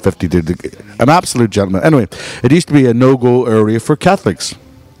 450, dude. An absolute gentleman. Anyway, it used to be a no-go area for Catholics.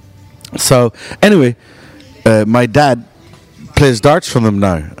 So, anyway, my dad plays darts for them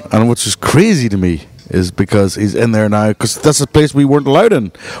now, and what's just crazy to me is because he's in there now, because that's a place we weren't allowed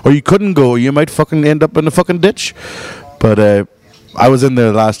in, or you couldn't go, or you might fucking end up in a fucking ditch. But I was in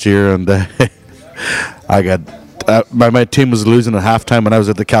there last year, and I got my team was losing at halftime, and I was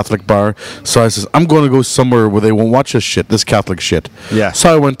at the Catholic bar. So I says, I'm going to go somewhere where they won't watch this Catholic shit. Yeah.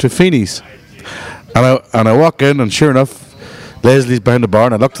 So I went to Feeney's, and I walk in, and sure enough, Leslie's behind the bar,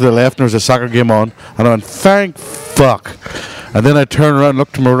 and I look to the left, and there's a soccer game on, and I went, thank fuck. And then I turned around,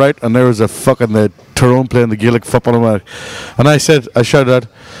 looked to my right, and there was a fucking the Tyrone playing the Gaelic football, and I shouted out,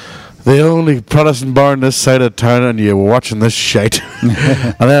 the only Protestant bar on this side of town, and you were watching this shite.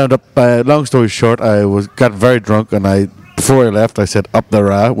 And I ended up, long story short, got very drunk, and before I left, I said up the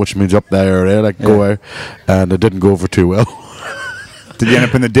ra, which means up there, go there, and it didn't go over too well. Did you end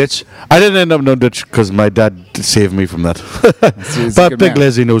up in the ditch? I didn't end up in no ditch because my dad saved me from that. But Big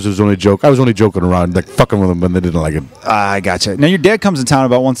Leslie knows it was only a joke. I was only joking around, like fucking with them, and they didn't like it. I gotcha. Now your dad comes in town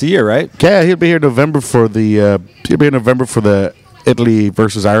about once a year, right? Yeah, he'll be here in November for the Italy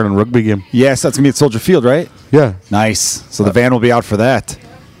versus Ireland rugby game. Yes, that's gonna be at Soldier Field, right? Yeah. Nice. So the van will be out for that.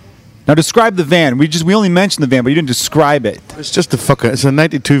 Now describe the van. We only mentioned the van, but you didn't describe it. It's just it's a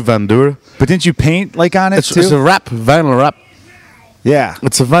 92 Vandura. But didn't you paint like on it too? It's a vinyl wrap. Yeah.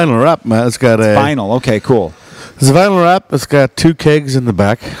 It's a vinyl wrap, man. It's got vinyl. Okay, cool. It's a vinyl wrap. It's got 2 kegs in the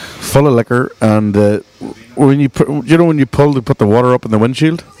back, full of liquor, and when you when you put the water up in the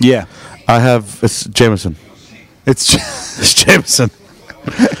windshield. Yeah. It's Jameson. It's Jameson.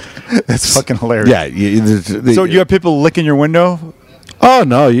 That's fucking hilarious. Yeah. So you have people licking your window? Oh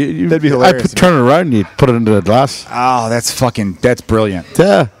no, that'd be hilarious. Turn it around and you put it into the glass. Oh, that's brilliant.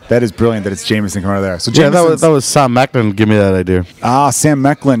 Yeah. That is brilliant that it's Jameson coming out of there. So yeah, that was Sam Macklin give me that idea. Sam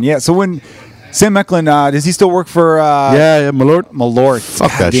Macklin. Yeah. So when Sam Macklin, does he still work for? Malort. Malort.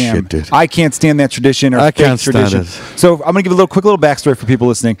 Fuck that shit, dude. I can't stand that tradition. I can't stand it. So I'm gonna give a quick little backstory for people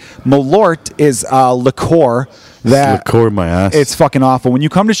listening. Malort is liqueur. Liqueur my ass. It's fucking awful. When you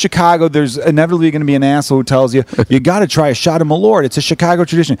come to Chicago, there's inevitably going to be an asshole who tells you got to try a shot of Malort. It's a Chicago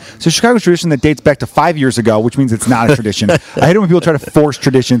tradition. It's a Chicago tradition that dates back to 5 years ago, which means it's not a tradition. I hate it when people try to force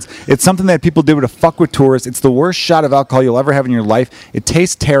traditions. It's something that people do to fuck with tourists. It's the worst shot of alcohol you'll ever have in your life. It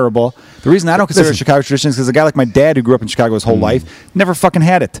tastes terrible. The reason I don't consider it a Chicago tradition is because a guy like my dad who grew up in Chicago his whole life never fucking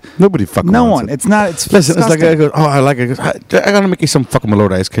had it. Nobody fucking No wants one. it. It's not. It's Listen, disgusting. it's like I go, I like it. I gotta make you some fucking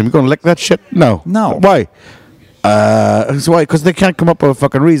Malort ice cream. You gonna lick that shit? No. Why? Why? Because they can't come up with a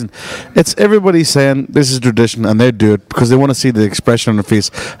fucking reason. It's everybody saying this is tradition, and they do it because they want to see the expression on their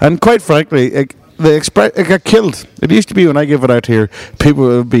face. And quite frankly, it got killed. It used to be when I give it out here, people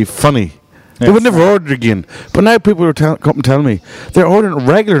would be funny. They would never order again. But now people are come and tell me they're ordering on a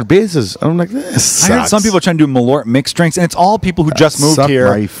regular basis. And I'm like, this sucks. I heard some people trying to do Malort mixed drinks, and it's all people who just moved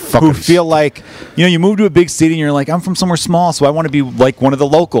here who feel like, you move to a big city and you're like, I'm from somewhere small, so I want to be like one of the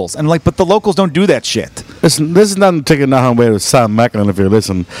locals. And but the locals don't do that shit. Listen, this is not taking nothing away with Sam Macklin if you're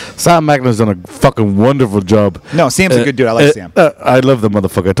listening. Sam Macklin's done a fucking wonderful job. No, Sam's a good dude. I like Sam. I love the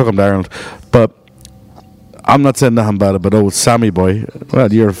motherfucker. I took him to Ireland. But I'm not saying nothing about it, but old Sammy boy,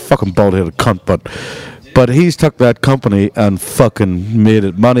 well, you're a fucking bald-headed cunt, but he's took that company and fucking made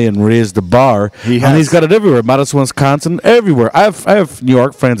it money and raised the bar. And he's got it everywhere. Madison, Wisconsin, everywhere. I have New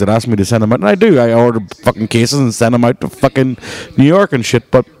York friends that ask me to send them out, and I do. I order fucking cases and send them out to fucking New York and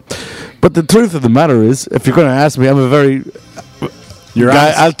shit. But the truth of the matter is, if you're going to ask me, I'm a very...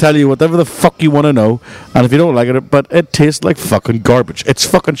 I'll tell you whatever the fuck you want to know, and if you don't like it, but it tastes like fucking garbage. It's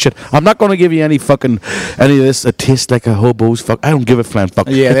fucking shit. I'm not going to give you any of this. It tastes like a hobo's fuck. I don't give a flying fuck.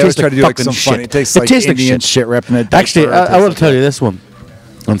 Yeah, they always try to do like some funny. It tastes like Indian shit wrapped in a diaper. Actually, I will tell you this one.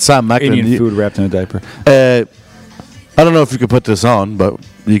 On Sam Macklin, Indian food wrapped in a diaper. I don't know if you can put this on, but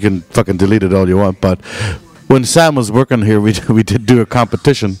you can fucking delete it all you want. But when Sam was working here, we did do a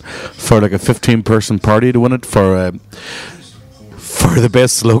competition for like a 15-person party to win it for the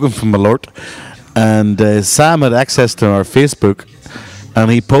best slogan from Malort. And Sam had access to our Facebook,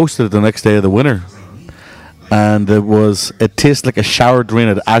 and he posted it the next day of the winner. And it tastes like a shower drain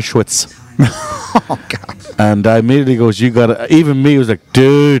at Auschwitz. Oh, God. And I immediately goes, even me was like,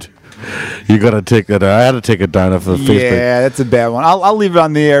 dude, you gotta take that. I had to take it down off of Facebook. Yeah, that's a bad one. I'll leave it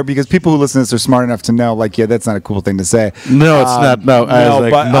on the air because people who listen to this are smart enough to know, like, yeah, that's not a cool thing to say. No, it's not. No,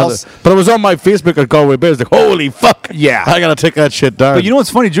 but it was on my Facebook at Galway Bay. I was like, holy fuck! Yeah, I gotta take that shit down. But you know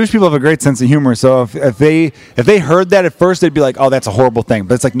what's funny? Jewish people have a great sense of humor. So if they heard that at first, they'd be like, oh, that's a horrible thing.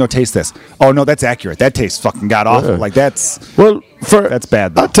 But it's like, no, taste this. Oh no, that's accurate. That tastes fucking god awful. Yeah. Like that's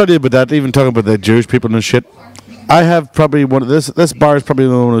bad. Though. I'll tell you about that. Even talking about the Jewish people and shit. I have probably one of this bar is probably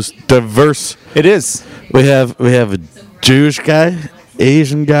the most diverse. It is. We have a Jewish guy,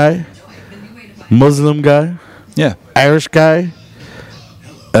 Asian guy, Muslim guy, Irish guy,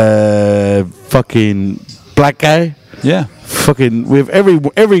 fucking black guy. Yeah. Fucking we have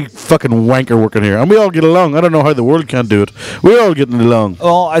every fucking wanker working here, and we all get along. I don't know how the world can't do it. We're all getting along.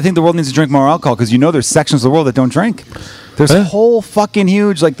 Well, I think the world needs to drink more alcohol because there's sections of the world that don't drink. There's a whole fucking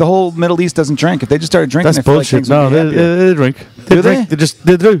huge, like the whole Middle East doesn't drink. If they just started drinking, that's bullshit. No, they drink. Do they?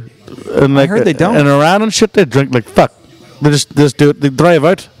 They do. And I heard they don't. In Iran and shit, they drink like fuck. They just do it. They drive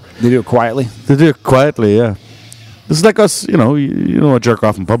out. They do it quietly. They do it quietly. Yeah. It's like us, you don't want to jerk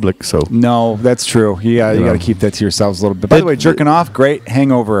off in public. So no, that's true. You got to keep that to yourselves a little bit. By the way, jerking off, great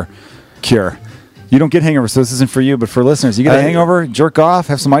hangover cure. You don't get hangover, so this isn't for you, but for listeners, you get a hangover, jerk off,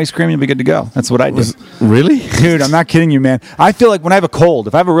 have some ice cream, you'll be good to go. That's what I do. Really? Dude, I'm not kidding you, man. I feel like when I have a cold,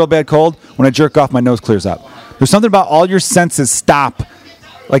 if I have a real bad cold, when I jerk off, my nose clears up. There's something about all your senses stop.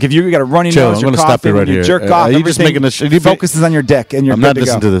 Like if you got a runny nose, you're coughing, you jerk off, you just making this shit? Focuses on your dick, and you're good to go. I'm not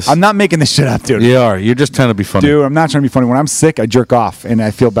listening to this. I'm not making this shit up, dude. You are. You're just trying to be funny. Dude, I'm not trying to be funny. When I'm sick, I jerk off, and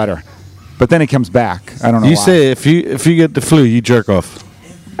I feel better. But then it comes back. I don't know why. You say if you get the flu, you jerk off.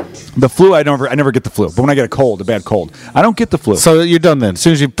 The flu, I never get the flu. But when I get a bad cold, I don't get the flu. So you're done then. As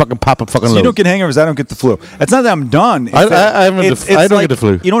soon as you fucking pop a fucking So load. you don't get hangovers. I don't get the flu. It's not that I'm done. It's I that don't get the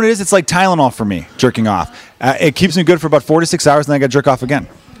flu. You know what it is? It's like Tylenol for me, jerking off. It keeps me good for about 4 to 6 hours, and then I got to jerk off again.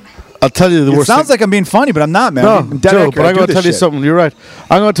 I'll tell you the It worst. sounds like I'm being funny, but I'm not, man. No, I'm dead Joe, accurate. but I I'm do going to this tell you shit. something. You're right.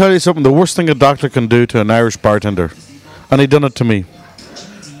 I'm going to tell you something. The worst thing a doctor can do to an Irish bartender, and he done it to me.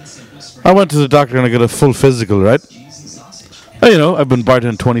 I went to the doctor and I got a full physical, right? And, you know, I've been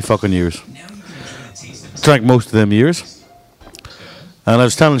bartending 20 fucking years. Drank most of them years. And I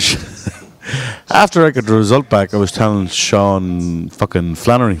was telling... after I got the result back, I was telling Sean fucking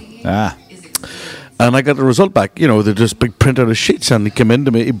Flannery. Ah. And I got the result back. You know, they just big print out of sheets, and he came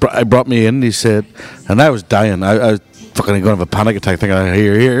into me. I brought me in. He said, and I was dying. I was fucking going to have a panic attack. Thinking,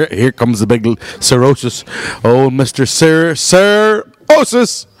 here comes the big cirrhosis. Oh, Mister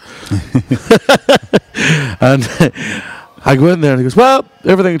Cirrhosis. And I go in there, and he goes, "Well,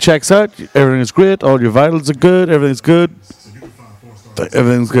 everything checks out. Everything is great. All your vitals are good. Everything's good."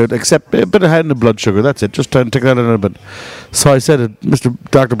 Everything's good, except a bit of high in the blood sugar. That's it. Just trying to take that a little bit. So I said to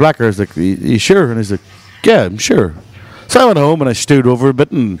Dr. Blacker, I was like, you sure? And he's like, yeah, I'm sure. So I went home and I stewed over a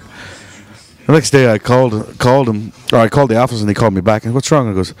bit. And the next day I called him, or I called the office and he called me back. And what's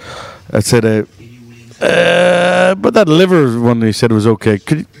wrong? I said, but that liver one he said was okay.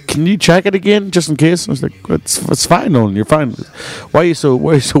 Can you check it again just in case? I was like, it's fine, Nolan. You're fine. Why are you so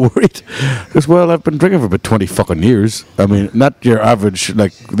worried? Because well, I've been drinking for about 20 fucking years. I mean, not your average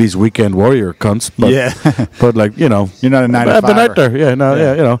like these weekend warrior cunts, but Yeah. but like you know, You're not a 9 to I've been 5-er. out there. Yeah, no,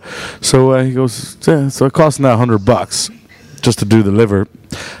 yeah, you know. So he goes, yeah, so it costs now $100 just to do the liver.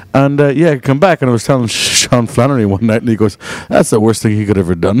 And I come back and I was telling Sean Flannery one night, and he goes, "That's the worst thing he could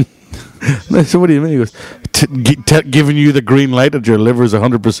ever done." And I said, "What do you mean?" He goes, "Giving you the green light that your liver is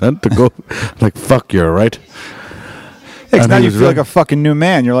 100% to go." Like, fuck, you're right. Hey, 'cause And now he you was feel right. like a fucking new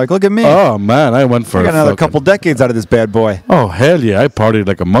man. You're like, look at me. Oh man, I went for I got a another fucking- couple decades out of this bad boy. Oh hell yeah, I partied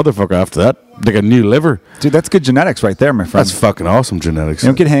like a motherfucker after that, like a new liver. Dude, that's good genetics right there, my friend. That's fucking awesome genetics. You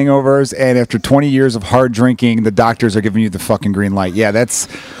don't get hangovers, and after 20 years of hard drinking, the doctors are giving you the fucking green light. Yeah, that's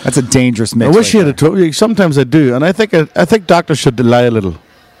a dangerous I mix. wish you had told you. Sometimes I do, and I think doctors should lie a little.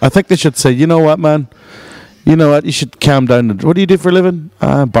 I think they should say, you know what, man. You know what? You should calm down. What do you do for a living?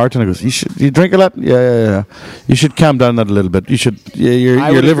 Bartender goes. You drink a lot? Yeah. You should calm down that a little bit. You should. Yeah, I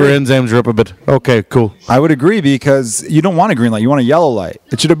your would liver agree. enzymes are up a bit. Okay, cool. I would agree because you don't want a green light. You want a yellow light.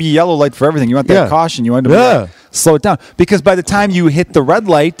 It should be a yellow light for everything. You want that Yeah. caution. You want to Yeah. slow it down. Because by the time you hit the red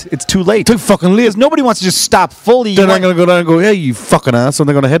light, it's too late. Too fucking late. Because nobody wants to just stop fully. Then You I'm want- gonna go down and go, hey, you fucking ass, and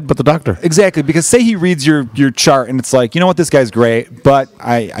they're gonna headbutt the doctor. Exactly, because say he reads your chart and it's like, you know what, this guy's great, but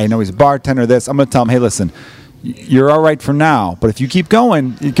I know he's a bartender. I'm going to tell him, hey, listen, you're all right for now, but if you keep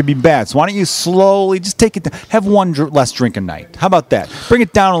going, it could be bad. So why don't you slowly just take it down? Have one less drink a night. How about that? Bring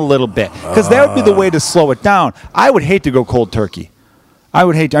it down a little bit, because that would be the way to slow it down. I would hate to go cold turkey. I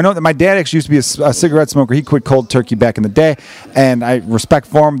would hate to. I know that my dad actually used to be a cigarette smoker. He quit cold turkey back in the day, and I respect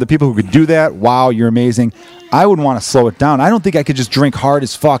for him. The people who could do that, wow, you're amazing. I would want to slow it down. I don't think I could just drink hard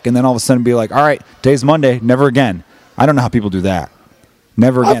as fuck and then all of a sudden be like, all right, today's Monday, never again. I don't know how people do that.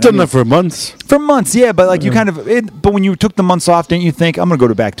 Never again. I've done that for months. For months, yeah, but like you kind of. But when you took the months off, didn't you think I'm going to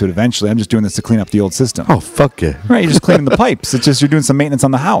go back to it eventually? I'm just doing this to clean up the old system. Oh fuck yeah! Right, you're just cleaning the pipes. It's just you're doing some maintenance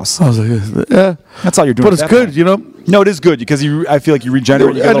on the house. I was like, yeah, That's all you're doing. but at it's that good, point. you know. No, it is good because I feel like you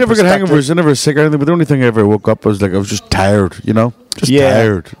regenerate. You I get a never little got perspective. hangovers. I never sick or anything. But the only thing I ever woke up was like I was just tired. You know, just Yeah.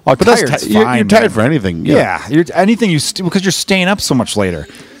 tired. Oh, but that's tired's you're fine, tired man. for anything. Yeah, you're, anything you because you're staying up so much later.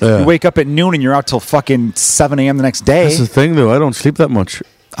 Yeah. You wake up at noon and you're out till fucking 7 a.m. the next day. That's the thing, though. I don't sleep that much.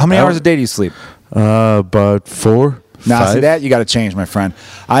 How many I hours a don't- day do you sleep? About 4. Now, 5. see that you got to change, my friend.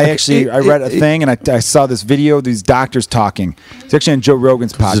 I read a thing and I saw this video. These doctors talking. It's actually on Joe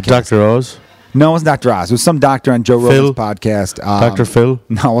Rogan's Is podcast. it Dr. Oz? No, it was Dr. Oz. It was some doctor on Joe Rogan's podcast. Dr. Phil?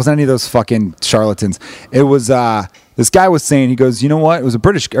 No, it wasn't any of those fucking charlatans. It was this guy was saying, he goes, you know what? It was a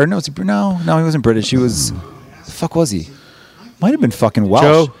British or no, he wasn't British. He was the fuck was he? Might have been fucking Welsh.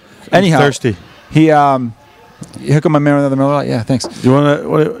 Joe? Anyhow, Thirsty. he you hook up my man with another Miller Lite? Yeah, thanks. You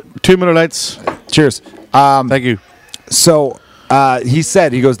want 2 Miller Lights? Cheers. Thank you. So he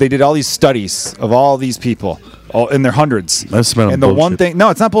said, he goes, they did all these studies of all these people, all in their hundreds. That's smelling And the one bullshit. thing, no,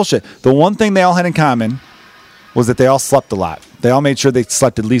 it's not bullshit. The one thing they all had in common was that they all slept a lot. They all made sure they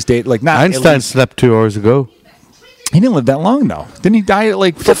slept at least 8, like not at Einstein least- slept 2 hours ago. He didn't live that long though. Didn't he die at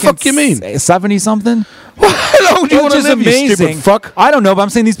like the fuck you mean? 70 something? How long do you Which want to is live, you amazing. stupid fuck? I don't know, but I'm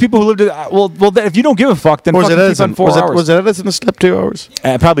saying these people who lived. Well, if you don't give a fuck, then Or was fucking it keep Edison? on 4 hours. Was it Edison that slept 2 hours?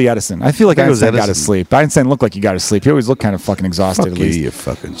 Probably Edison. I feel like I think it was Einstein got to Edison. sleep. Einstein looked like he got to sleep. He always looked kind of fucking exhausted. Fuck at you, least. you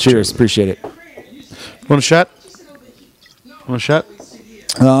fucking Cheers, joke. appreciate it. Want a shot? Want a shot?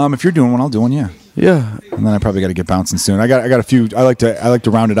 If you're doing one, I'll do one. Yeah. Yeah. And then I probably got to get bouncing soon. I got a few. I like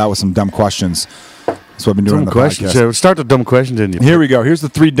to round it out with some dumb questions. That's what I've been doing. Dumb on the questions. podcast. Yeah, start the dumb questions in you. Here we go. Here's the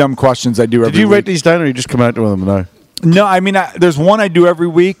 3 dumb questions I do every Did you week. write these down, or you just come out with them now? No, I mean, there's one I do every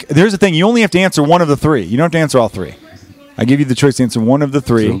week. Here's the thing. You only have to answer one of the 3. You don't have to answer all 3. I give you the choice to answer one of the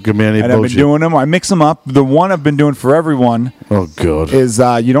 3. So give me any and I've been bullshit. doing them. I mix them up. The one I've been doing for everyone Oh, God. is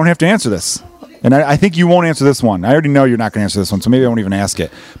you don't have to answer this. And I think you won't answer this one. I already know you're not going to answer this one, so maybe I won't even ask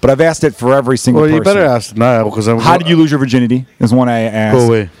it. But I've asked it for every single Well, person. you better ask now, because I'm. How did you lose your virginity? Is one I asked. Go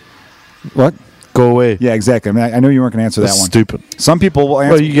away. What? Go away. Yeah, exactly. I mean, I know you weren't going to answer That's that one. stupid. Some people will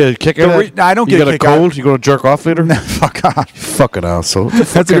answer. Well, you get a kick out of it? I don't get you a got kick a out. cold? You going to jerk off later? Fuck off. Fucking asshole. What the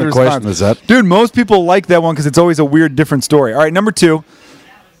fuck That's a kind good of question response. is that? Dude, most people like that one because it's always a weird, different story. All right, number 2.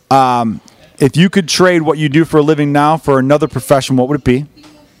 If you could trade what you do for a living now for another profession, what would it be?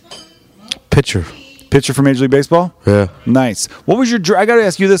 Pitcher. Pitcher for Major League Baseball? Yeah. Nice. What was your I got to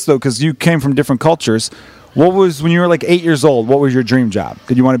ask you this, though, because you came from different cultures. What was, when you were like 8 years old, what was your dream job?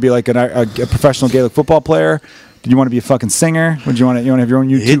 Did you want to be like a professional Gaelic football player? Did you want to be a fucking singer? Would you want to have your own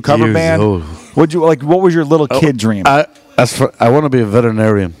YouTube 8 cover years band? old. What was your little kid dream? I want to be a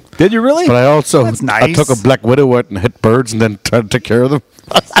veterinarian. Did you really? But I also That's nice. I took a black widow out and hit birds and then tried to take care of them.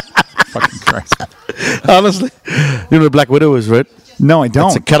 Fucking Christ. Honestly. You know what a black widow is, right? No, I don't.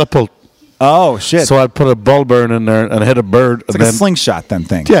 It's a catapult. Oh, shit. So I'd put a ball bearing in there and hit a bird. It's and like a then, slingshot then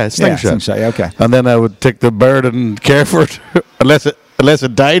thing. Yeah, slingshot. Yeah, okay. And then I would take the bird and care for it unless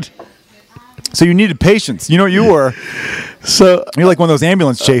it died. So you needed patience. You know what you were? So You're like one of those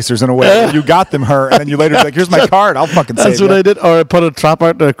ambulance chasers in a way. Where you got them hurt, and then you later be like, here's my card. I'll fucking save that's what you. I did. Or I put a trap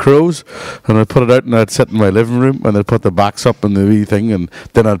out to crows, and I'd put it out, and I'd sit in my living room, and I'd put the box up in the wee thing, and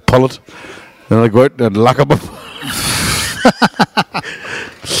then I'd pull it, and I'd go out and lock them up.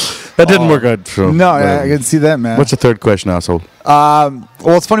 That didn't work out. So, No, I can see that, man. What's the third question, asshole? Well,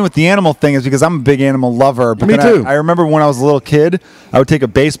 it's funny with the animal thing is because I'm a big animal lover. But Me then too. I remember when I was a little kid, I would take a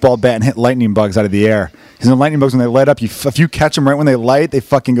baseball bat and hit lightning bugs out of the air. Because the lightning bugs, when they light up, if you catch them right when they light, they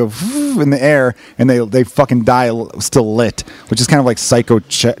fucking go in the air and they fucking die still lit, which is kind of like psycho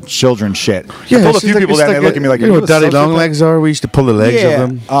children shit. I told a few people that and they look at me like, you know "Are what a daddy long sociopath?" legs are? We used to pull the legs Yeah. of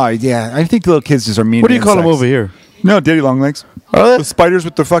them. Oh, yeah. I think little kids just are mean. What to do you call them insects. over here? No, daddy long legs. Are The they? spiders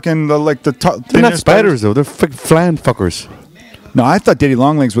with the fucking They're not spiders though. They're flying fuckers. No, I thought daddy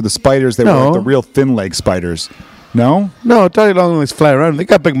long legs were the spiders. They were No. like the real thin leg spiders. No? No, daddy long legs fly around. They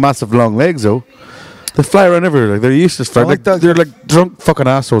got big, massive, long legs though. They fly around everywhere. Like they're useless. I like that. They're like drunk fucking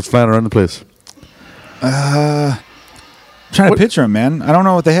assholes flying around the place. I'm trying to picture them, man. I don't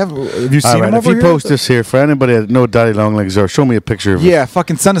know what they have. Have you seen All them right, if over you here? post this here for anybody that know daddy long legs are, show me a picture of it. Yeah,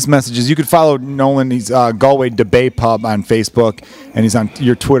 fucking send us messages. You could follow Nolan. He's Galway Debate Pub on Facebook, and he's on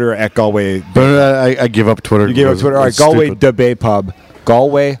your Twitter at Galway. But I give up Twitter. You gave up Twitter. All right, It's Galway stupid. Debate Pub.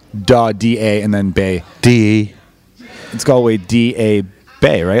 Galway Da and then Bay. DE. It's Galway DA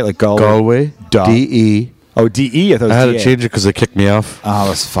Bay, right? Like Galway. Galway. Duh. DE. Oh, DE. I thought it was I had DA. to change it because they kicked me off. Oh,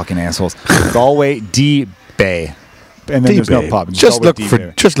 those fucking assholes. Galway D Bay. And then there's no D-Bay. pub. Just Galway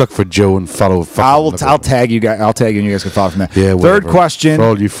look for Joe and follow. I'll tag you guys. I'll tag you, and you guys can follow from that. Yeah. Third whatever. question. For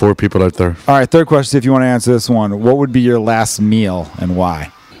all you 4 people out there. All right, third question. If you want to answer this one, what would be your last meal and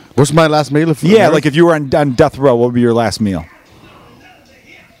why? What's my last meal? Yeah, like if you were on death row, what would be your last meal?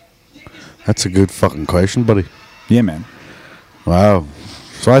 That's a good fucking question, buddy. Yeah, man. Wow.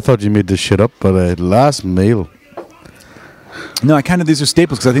 So I thought you made this shit up, but last meal. No, I kind of these are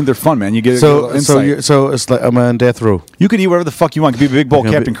staples because I think they're fun, man. You get a little insight. So it's like I'm on death row. You could eat whatever the fuck you want. It could be a big bowl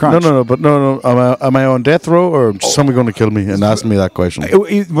of Captain Crunch. No. Am I on death row or is somebody going to kill me and ask me that question?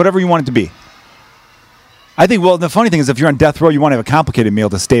 Whatever you want it to be. I think. Well, the funny thing is, if you're on death row, you want to have a complicated meal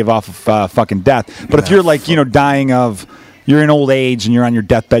to stave off of fucking death. But if you're like, dying of, you're in old age and you're on your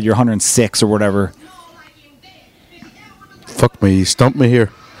deathbed, you're 106 or whatever. Fuck me, you stumped me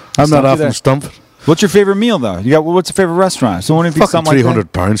here. I'm Stumped not you often there. stumped. What's your favorite meal though? What's your favorite restaurant? So wouldn't it be Fucking something like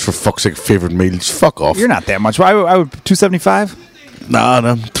that? £300 for fuck's sake, favorite meals. Fuck off. You're not that much. I would 275.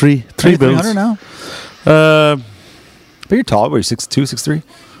 Nah, three bills. 300 now. But you're tall. What are you 6'2",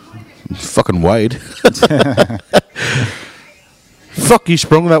 6'3"? Fucking wide. Fuck, you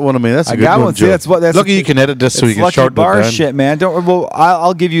sprung that one on me. That's a I good got one, one. See, Joe. that's Lucky you can edit this so you can lucky shorten bar it down. shit, man. Don't. Well,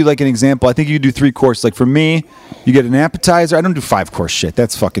 I'll give you like an example. I think you do 3 course. Like for me, you get an appetizer. I don't do 5 course shit.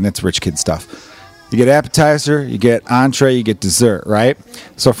 That's rich kid stuff. You get appetizer, you get entree, you get dessert, right?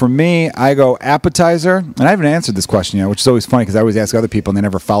 So for me, I go appetizer, and I haven't answered this question yet, which is always funny because I always ask other people and they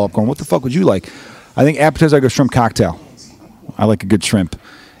never follow up going, what the fuck would you like? I think appetizer, I go shrimp cocktail. I like a good shrimp,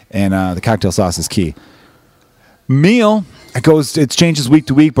 and the cocktail sauce is key. Meal, it changes week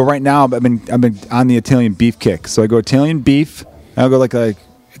to week, but right now I've been on the Italian beef kick. So I go Italian beef, I'll go like it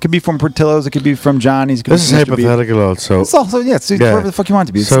could be from Portillo's, it could be from Johnny's. It could This be is from Mr. Beef. hypothetical also. It's also it's wherever the fuck you want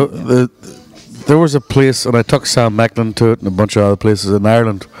it to be. So there was a place, and I took Sam Macklin to it and a bunch of other places in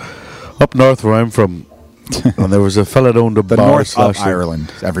Ireland, up north where I'm from. And there was a fella that owned a the bar north of slash Ireland.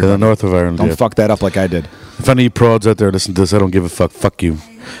 Yeah, Everybody. the north of Ireland. Don't yeah. fuck that up like I did. If any prods out there listen to this, I don't give a fuck. Fuck you.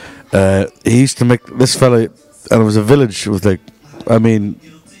 He used to make this fella, and it was a village. It was like, I mean,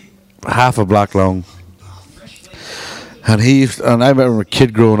 half a block long. And I remember a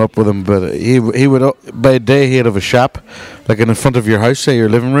kid growing up with him, but he would by day he'd have a shop, like in front of your house, say your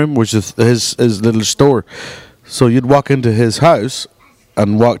living room, which is his little store. So you'd walk into his house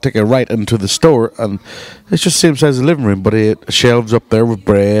and take a right into the store, and it's just the same size as a living room, but he had shelves up there with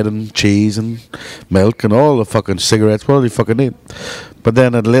bread and cheese and milk and all the fucking cigarettes, what do you fucking need? But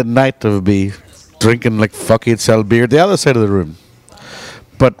then at late night there would be drinking like fuck, he'd sell beer at the other side of the room.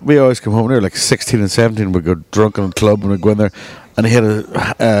 But we always come home there like 16 and 17, we'd go drunk in the club and we'd go in there, and he had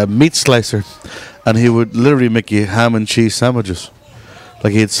a meat slicer, and he would literally make you ham and cheese sandwiches.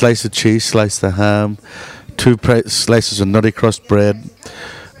 Like he'd slice the cheese, slice the ham, 2 slices of nutty crust bread.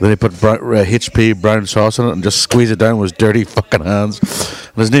 Then he put HP brown sauce on it and just squeeze it down with his dirty fucking hands.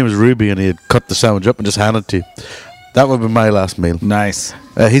 And his name was Ruby, and he'd cut the sandwich up and just hand it to you. That would be my last meal. Nice.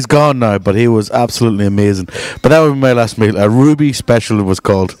 He's gone now, but he was absolutely amazing. But that would be my last meal. A Ruby special it was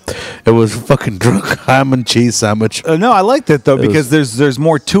called. It was fucking drunk ham and cheese sandwich. No, I liked it though because there's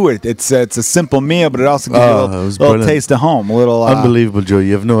more to it. It's a simple meal, but it also gives you a little taste of home. A little unbelievable, Joe.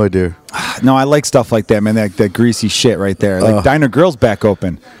 You have no idea. No, I like stuff like that, man. That greasy shit right there. Like Diner Grill's back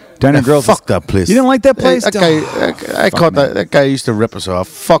open. Diner Grill's. Fuck that place. You didn't like that place? That guy, I caught that guy used to rip us off.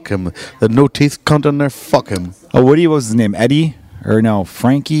 Fuck him. The no teeth cunt in there. Fuck him. Oh, what was his name? Eddie? Or no,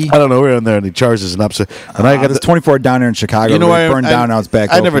 Frankie? I don't know. We're in there and he charges an upset. And I got this 24 down there in Chicago. You know, it burned down. Now it's back.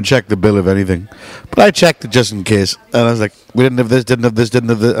 I never checked the bill of anything, but I checked it just in case. And I was like, we didn't have this, didn't have this, didn't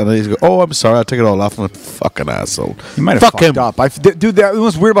have this. And he's go, oh, I'm sorry, I'll take it all off. I'm like, fucking asshole. You might have fucked up. Dude, that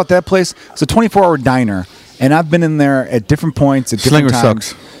was weird about that place. It's a 24-hour diner, and I've been in there at different points at different Slinger times.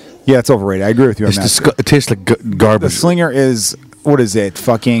 sucks. Yeah, it's overrated. I agree with you on that. It tastes like garbage. The Slinger is, what is it?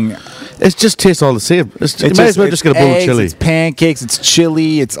 Fucking. It just tastes all the same. You might as well just get a bowl of chili. It's pancakes, it's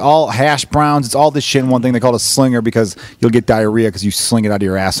chili, it's all hash browns, it's all this shit in one thing. They call it a slinger because you'll get diarrhea because you sling it out of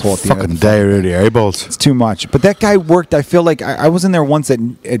your asshole at the fucking end. Diarrhea of the eyeballs. It's too much. But that guy worked, I feel like, I was in there once at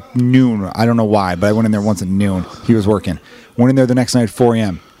noon. I don't know why, but I went in there once at noon. He was working. Went in there the next night at 4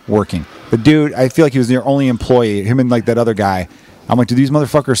 a.m. working. The dude, I feel like he was their only employee, him and like that other guy. I'm like, do these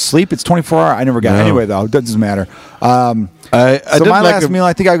motherfuckers sleep? It's 24 hours. I never got it. Anyway, though, it doesn't matter. So my last meal,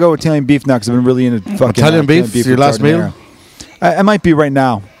 I think I go with Italian beef now because I've been really into fucking Italian beef. Your last meal? I might be right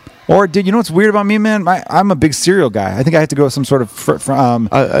now. Or you know what's weird about me, man? I'm a big cereal guy. I think I had to go with some sort of.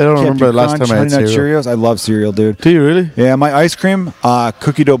 I don't remember the last time I had cereal. Cheerios. I love cereal, dude. Do you really? Yeah, my ice cream,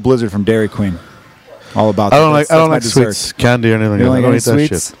 cookie dough blizzard from Dairy Queen. All about. I don't like sweets, candy, or anything. You don't like I don't any eat that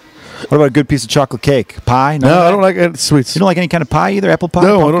sweets? Shit. What about a good piece of chocolate cake? Pie? No, I don't like any sweets. You don't like any kind of pie either? Apple pie?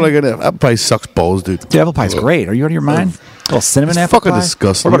 No, pumpkin? I don't like any. Apple pie sucks balls, dude. Dude, apple pie's great. Are you out of your mind? A little cinnamon apple fucking pie?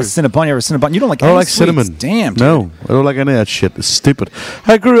 disgusting. What about a cinnabon? You ever cinnabon? You don't like I don't any like sweets? cinnamon. Damn, dude. No, I don't like any of that shit. It's stupid.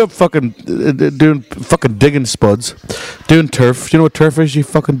 I grew up fucking doing fucking digging spuds, doing turf. You know what turf is, you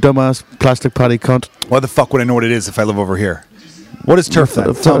fucking dumbass plastic potty cunt? Why the fuck would I know what it is if I live over here? What is turf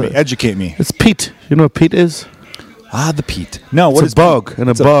then? Tell me. Educate me. It's peat. You know what peat is? The peat. No, what is a bog. In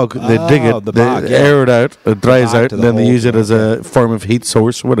a bog, they dig it, they air it out, it dries out, and then they use it as a form of heat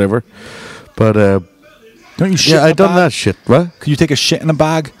source, whatever. But don't you shit? Yeah, I done that shit. What? Could you take a shit in a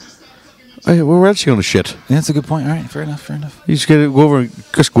bog? We're actually going to shit. Yeah, that's a good point. All right, fair enough. You just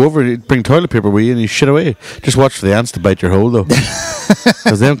go over, and bring toilet paper with you, and you shit away. Just watch for the ants to bite your hole, though.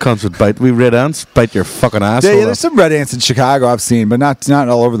 Because them cunts would bite. We red ants bite your fucking asshole. Yeah, there's some red ants in Chicago I've seen, but not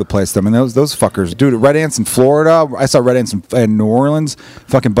all over the place. I mean, those fuckers, dude. Red ants in Florida. I saw red ants in New Orleans.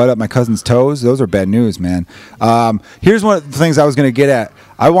 Fucking bite up my cousin's toes. Those are bad news, man. Here's one of the things I was going to get at.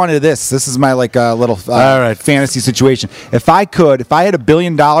 I wanted this. This is my little fantasy situation. If I had $1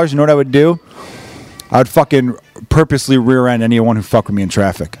 billion, you know what I would do? I would fucking purposely rear end anyone who fucked with me in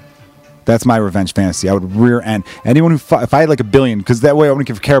traffic. That's my revenge fantasy. I would rear end anyone who if I had $1 billion, because that way I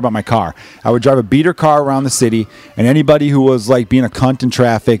wouldn't care about my car. I would drive a beater car around the city, and anybody who was being a cunt in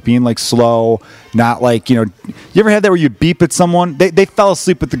traffic, being slow, not you ever had that where you beep at someone? They fell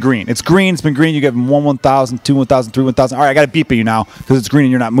asleep with the green. It's green. It's been green. You give them 1,000, 2 1,000, 3 1,000. All right, I got to beep at you now because it's green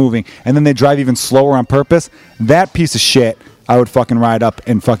and you're not moving. And then they drive even slower on purpose. That piece of shit. I would fucking ride up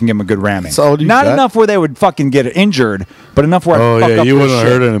and fucking give them a good ramming. Not enough where they would fucking get injured, but enough where I'd fuck up you wouldn't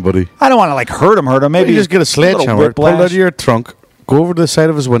shit. Hurt anybody. I don't want to hurt him. Maybe you just get a sledgehammer, pull it out of your trunk, go over to the side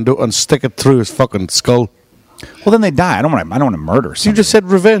of his window, and stick it through his fucking skull. Well, then they die. I don't want to murder You someone. just said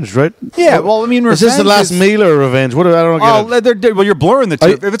revenge, right? Yeah, well, I mean, is this the revenge last is- meal or revenge? What? I don't get it. well, you're blurring the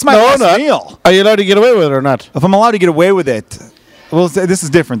two. If it's my last meal, Are you allowed to get away with it or not? if I'm allowed to get away with it, well, this is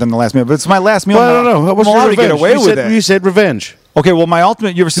different than the last meal. But it's my last meal. Well, I don't know. What's I'm your allowed to get revenge? away with You it. said revenge. Okay, well, my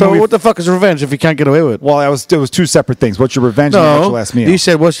ultimate. You ever seen So the movie? what the fuck is revenge if you can't get away with it? Well, it was two separate things. What's your revenge and what's your last meal? You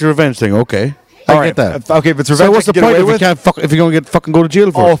said what's your revenge thing? Okay, All I right, get that. Okay, if it's So revenge, what's I the can get point away if you with? can't if you're gonna fucking go to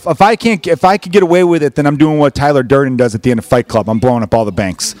jail for Oh, it? if I could get away with it, then I'm doing what Tyler Durden does at the end of Fight Club. I'm blowing up all the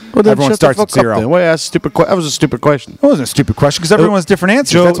banks. Well, then Everyone shut starts the at fuck up zero. then. Why ask stupid? That was a stupid question. It wasn't a stupid question because everyone has different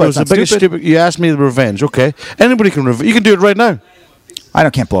answers. Joe, That's why it it's was not the biggest stupid. stupid. You asked me the revenge. Okay, anybody can revenge. You can do it right now. I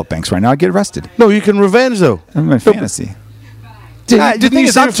can't blow up banks right now. I'd get arrested. No, you can revenge though. I'm in fantasy. Didn't the thing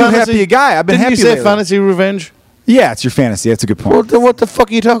is, I'm too happy a guy. I've been Didn't happy you say lately. fantasy revenge? Yeah, it's your fantasy. That's a good point. Well, then what the fuck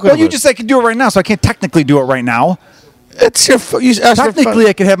are you talking Well, about? you just said I can do it right now, so I can't technically do it right now. it's your. You asked for Technically,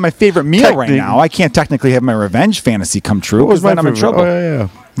 I could have my favorite meal right Technic- now. I can't technically have my revenge fantasy come true What was because my then I'm in favorite? trouble. Oh yeah.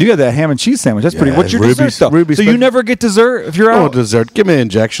 You got that ham and cheese sandwich. That's pretty. Yeah, What's your Ruby's- dessert though? Ruby's So you special. never get dessert if you're Oh, out. dessert. Give me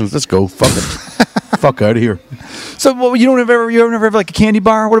injections. Let's go. Fuck it. Fuck out of here. So well, you never have like a candy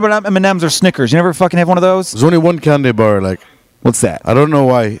bar. What about M&Ms or Snickers? You never fucking have one of those? There's only one candy bar. Like What's that? I don't know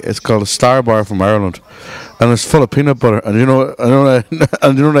why. It's called a Star Bar from Ireland, and it's full of peanut butter. And you know,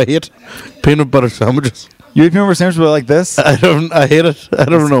 I hate peanut butter sandwiches. You eat peanut butter sandwiches like this? I hate it. I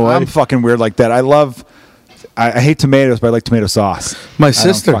don't know why. I'm fucking weird like that. I hate tomatoes, but I like tomato sauce. My I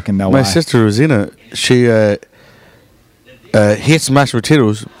sister, don't fucking know my why. sister Rosina, she hates mashed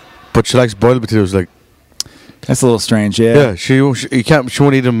potatoes, but she likes boiled potatoes. Like, That's a little strange. Yeah. yeah, she won't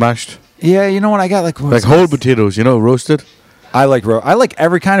eat them mashed. Yeah. You know what? I got like Like whole potatoes, roasted. I like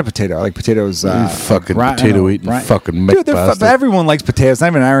every kind of potato. I like potatoes. You fucking grind- I potato don't know, eating grind- fucking Dude, bastard. everyone likes potatoes. It's not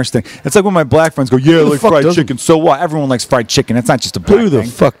even an Irish thing. It's like when my black friends go, "Yeah, I Who the like fuck fried doesn't? chicken." So what? Everyone likes fried chicken. It's not just a black Who the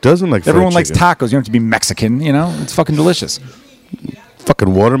thing. fuck doesn't like fried Everyone likes chicken? tacos. You don't have to be Mexican. It's fucking delicious.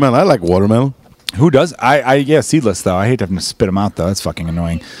 Fucking watermelon. I like watermelon. Who does? Yeah, seedless though. I hate having to spit them out though. That's fucking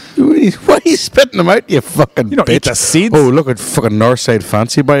annoying. Why are you spitting them out, you fucking You don't bitch? eat the seeds? Oh, look at fucking Northside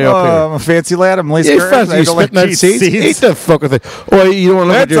Fancy by up here. I'm a fancy lad. I'm lace You curtains. fancy I you don't like spitting out eat seeds? Eat the fucking thing. Oh, you don't want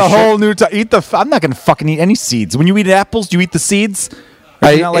to look at That's your a whole shit? new. I'm not gonna fucking eat any seeds. When you eat apples, do you eat the seeds? Or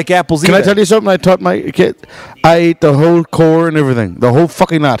do you not like apples Can either? I tell you something? I taught my kid. I eat the whole core and everything. The whole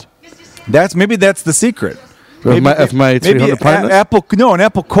fucking lot. That's the secret. Of my 300 pound. An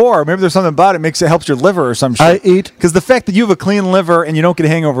apple core. Maybe there's something about it helps your liver or some shit. I eat- because the fact that you have a clean liver and you don't get a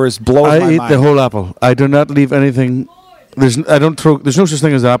hangover blows my I eat mind. the whole apple. I do not leave anything. There's no such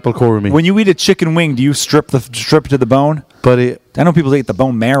thing as apple core in me. When you eat a chicken wing, do you strip it to the bone? Buddy, I know people that eat the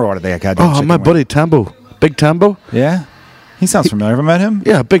bone marrow out of that goddamn oh chicken my wing. buddy Tambo, Big Tambo. Yeah, he sounds familiar. Ever met him?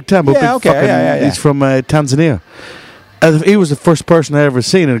 Yeah, Big Tambo. Yeah, big okay, fucking, yeah. He's from Tanzania. And he was the first person I ever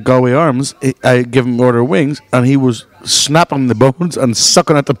seen at Galway Arms. I give him order wings, and he was snapping the bones and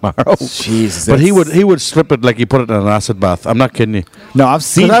sucking at the marrow. Jesus, But he that's- would strip it like he put it in an acid bath. I'm not kidding you. No, I've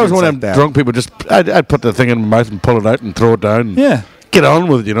seen. Because I was things one of like them that. drunk people. I'd put the thing in my mouth and pull it out and throw it down. And Yeah. get on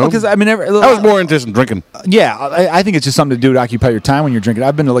with it. Because I mean, I was more interested in drinking. Yeah, I think it's just something to do to occupy your time when you're drinking.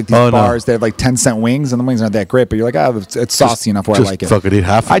 I've been to like these Oh, no. bars that have like 10-cent wings, and the wings aren't that great, but you're like, it's saucy enough where I Just like it. fucking eat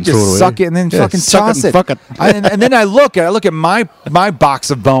half I and throw it just away. suck it and then Yeah, fucking suck toss it and fuck it. and then I look at my box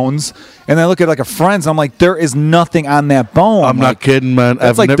of bones, and I look at like a friend's. And I'm like, there is nothing on that bone. I'm not like, kidding, man.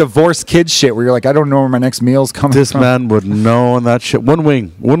 That's like divorced kid shit where you're like, I don't know where my next meal's coming This from. man would know on that shit. One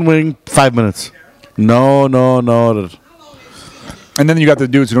wing, 5 minutes. No. And then you got the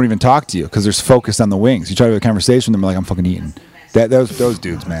dudes who don't even talk to you because they're focused on the wings. You try to have a conversation with them, like, I'm fucking eating. Those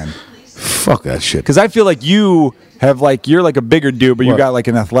dudes, man. Fuck that shit. Because I feel like you're like a bigger dude, but you What? got like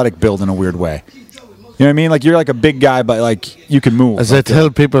an athletic build in a weird way. You know what I mean? Like you're like a big guy, but like you can move. As I tell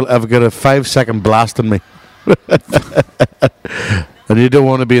people, I've got a 5-second blast in me. And you don't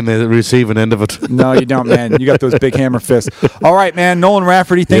want to be in the receiving end of it. No, you don't, man. You got those big hammer fists. All right, man. Nolan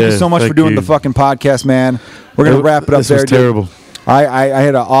Rafferty, thank you Yeah, so much for thank doing you. the fucking podcast, man. We're gonna wrap it up This there. was dude. terrible. I had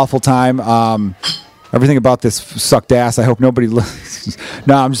an awful time. Everything about this sucked ass. I hope nobody listens.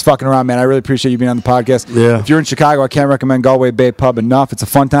 No, I'm just fucking around, man. I really appreciate you being on the podcast. Yeah. If you're in Chicago, I can't recommend Galway Bay Pub enough. It's a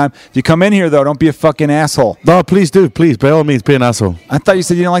fun time. If you come in here, though, don't be a fucking asshole. No, please do. Please, by all means, be an asshole. I thought you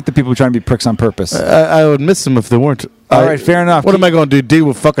said you didn't like the people who try to be pricks on purpose. I would miss them if they weren't. All right, fair enough. What am I going to do? Deal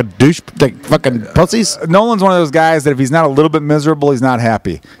with fucking fucking pussies? Nolan's one of those guys that if he's not a little bit miserable, he's not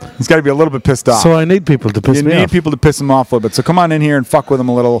happy. He's got to be a little bit pissed off. So I need people to piss you me need off. people to piss him off a little bit. So come on in here and fuck with him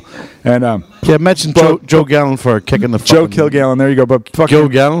a little. And Yeah, mention Joe Gallen for kicking the Joe fucking... Kilgallen, there you go. But fucking Joe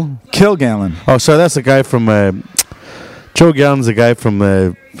Gallen? Kilgallen. Oh, so that's the guy from... Joe Gallen's the guy from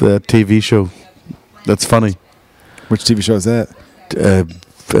the TV show. That's funny. Which TV show is that?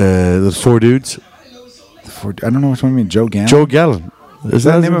 The Four Dudes. I don't know which one you mean. Joe Gallon? Joe Gallon. Is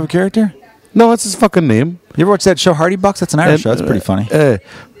that the name of a character? No, that's his fucking name. You ever watch that show Hardy Bucks? That's an Irish show. That's pretty funny.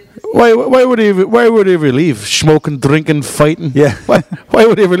 Why would he ever leave? Smoking, drinking, fighting. Yeah. Why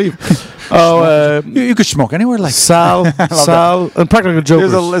would he ever leave? You could smoke anywhere like Sal, and Practical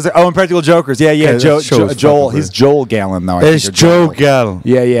Jokers. And Practical Jokers. Yeah. Joel. He's Joel Gallon though. It's Joe Gallon.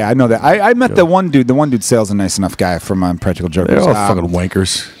 Yeah. I know that. I met the one dude. The one dude sales a nice enough guy from Practical Jokers. They're all fucking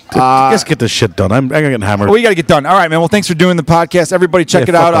wankers. Let's get this shit done. I'm gonna get hammered. We got to get done. All right, man. Well, thanks for doing the podcast. Everybody, check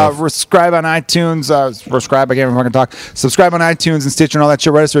it out. Subscribe on iTunes. Subscribe. I can't even fucking talk. Subscribe on iTunes and Stitcher and all that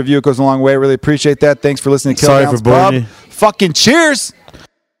shit. Write us a review. It goes a long way. Really appreciate that. Thanks for listening to Kill Sorry Down's for boring Pub. you. Fucking cheers.